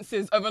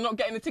grievances over not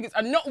getting the tickets,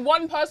 and not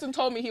one person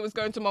told me he was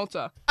going to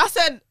Malta. I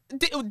said,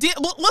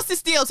 what's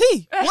this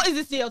DLT? What is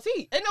this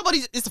DLT? Ain't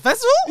nobody. It's a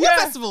festival. What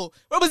festival?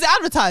 Where was it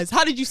advertised?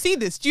 How did you see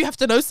this? Do you have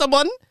to know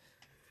someone?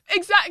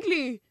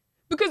 Exactly.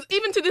 Because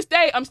even to this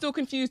day, I'm still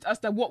confused as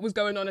to what was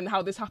going on and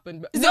how this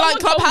happened. But is it like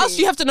Clubhouse?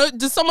 Do you have to know?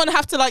 Does someone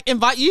have to like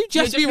invite you? Do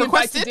you have to be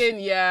requested?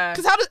 Yeah.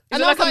 Because how does? Is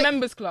it like a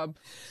members club?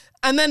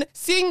 And then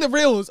seeing the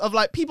reels of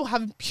like people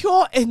having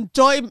pure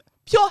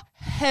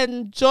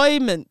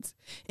enjoyment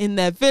in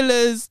their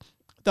villas,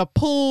 the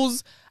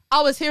pools.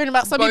 I was hearing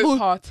about some people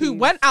who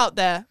went out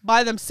there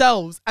by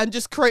themselves and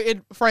just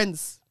created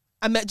friends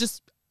and met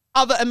just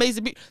other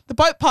amazing people. The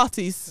boat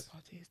parties.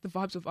 The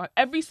vibes of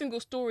every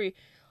single story.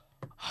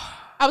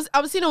 I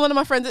was seeing one of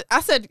my friends.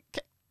 I said,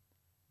 "Isn't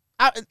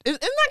that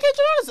Kate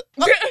Shonada's?"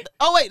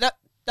 Oh wait,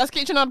 that's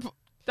Kate Shonada.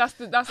 That's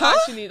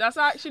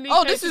actually.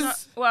 Oh, this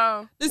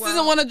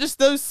isn't one of just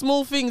those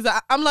small things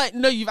that I'm like,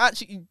 no, you've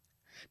actually.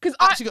 Because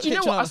do you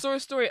know what? I saw a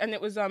story and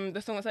it was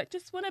the song was like,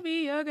 "Just wanna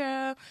be your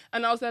girl,"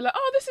 and I was there like,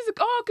 "Oh, this is a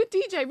good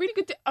DJ, really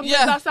good."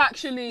 That's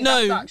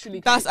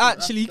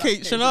actually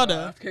Kate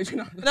Shonada.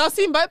 And I was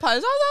seeing boat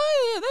parties. I was like,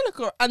 oh, yeah, they look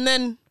alright. And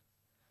then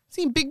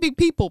seeing big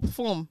people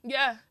perform.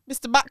 Yeah.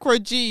 Mr. Macro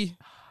G.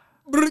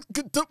 My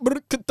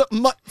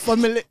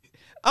family.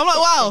 I'm like,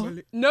 wow.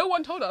 No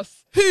one told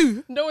us.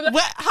 Who? No one.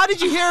 Where? How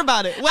did you hear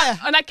about it? Where?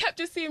 And I kept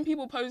just seeing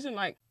people posting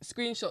like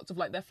screenshots of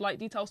like their flight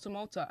details to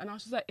Malta, and I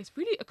was just like, it's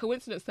really a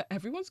coincidence that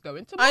everyone's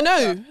going to Malta. I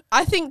know.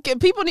 I think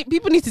people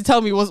need to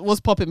tell me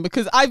what's popping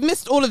because I've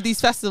missed all of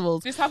these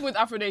festivals. This happened with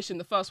Afro Nation,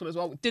 the first one as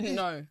well. We didn't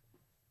know.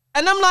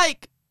 And I'm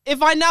like,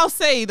 if I now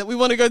say that we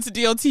want to go to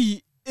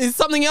DLT, is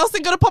something else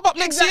then going to pop up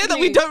next year that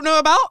we don't know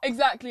about?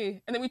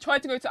 Exactly. And then we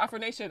tried to go to Afro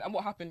Nation, and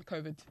what happened?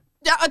 COVID.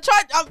 Yeah, I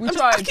tried.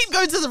 I keep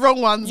going to the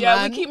wrong ones, man.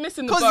 Yeah, we keep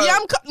missing the boat.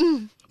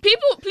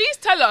 People, please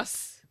tell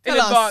us in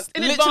advance.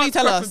 In Literally advance,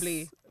 tell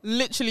preferably. us.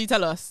 Literally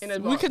tell us. In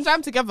advance. We can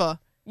jam together.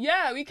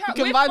 Yeah, we can. We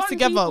can We're vibe fun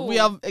together. people. We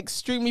are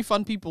extremely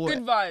fun people.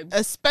 Good vibes.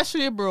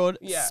 Especially abroad.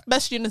 Yeah.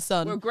 Especially in the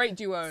sun. We're a great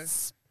duo.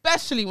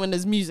 Especially when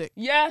there's music.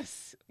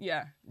 Yes.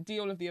 Yeah. D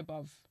all of the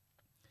above.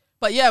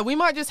 But yeah, we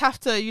might just have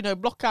to, you know,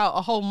 block out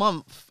a whole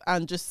month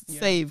and just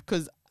save,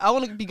 because I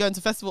want to be going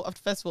to festival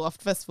after festival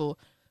after festival.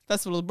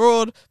 Festival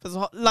abroad.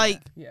 Festival, like,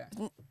 yeah.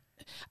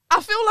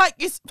 I feel like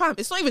it's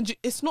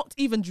not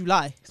even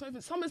July.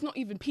 Summer's not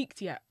even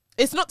peaked yet.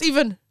 It's not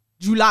even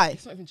July.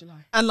 It's not even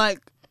July. And like,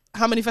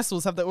 how many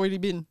festivals have there already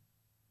been?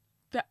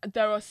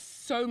 There are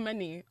so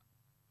many.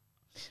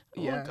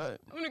 I'm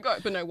gonna go,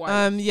 but no,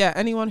 why? Yeah,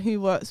 anyone who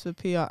works for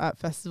PR at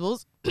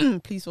festivals,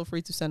 please feel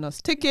free to send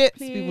us tickets.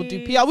 Please. We will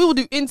do PR. We will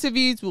do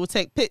interviews. We will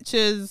take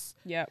pictures.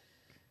 Yeah.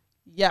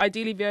 Yeah.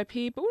 Ideally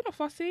VIP, but we're not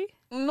fussy.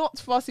 Not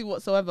fussy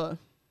whatsoever.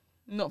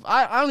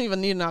 I don't even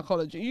need an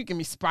alcoholic. You give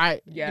me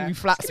Sprite. Yeah. Give me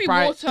flat Give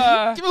Sprite. me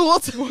water. Give me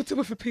water. Water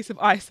with a piece of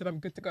ice and I'm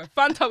good to go.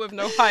 Fanta with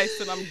no ice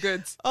and I'm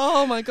good.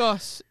 Oh my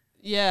gosh.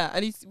 Yeah,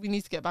 we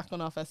need to get back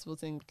on our festival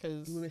thing,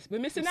 because we're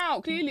missing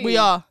out, clearly. We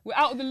are. We're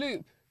out of the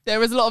loop.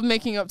 There is a lot of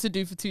making up to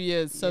do for 2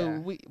 years.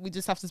 So we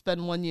just have to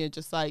spend 1 year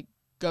just like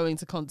going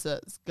to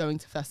concerts, going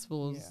to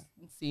festivals,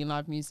 seeing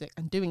live music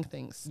and doing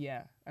things.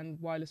 Yeah. And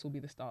Wireless will be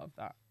the start of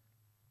that.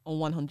 On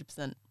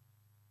 100%.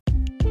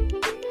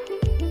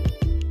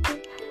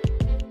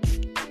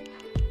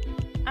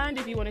 And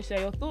if you want to share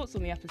your thoughts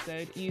on the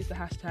episode, use the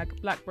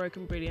hashtag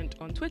BlackBrokenBrilliant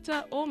on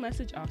Twitter or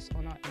message us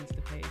on our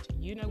Insta page.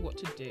 You know what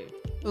to do.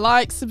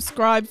 Like,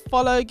 subscribe,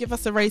 follow, give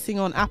us a rating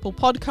on Apple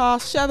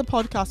Podcasts, share the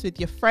podcast with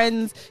your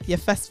friends, your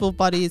festival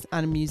buddies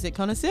and music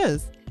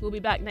connoisseurs. We'll be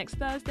back next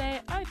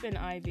Thursday. I've been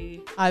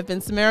Ivy. I've been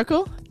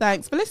Samiracle.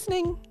 Thanks for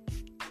listening.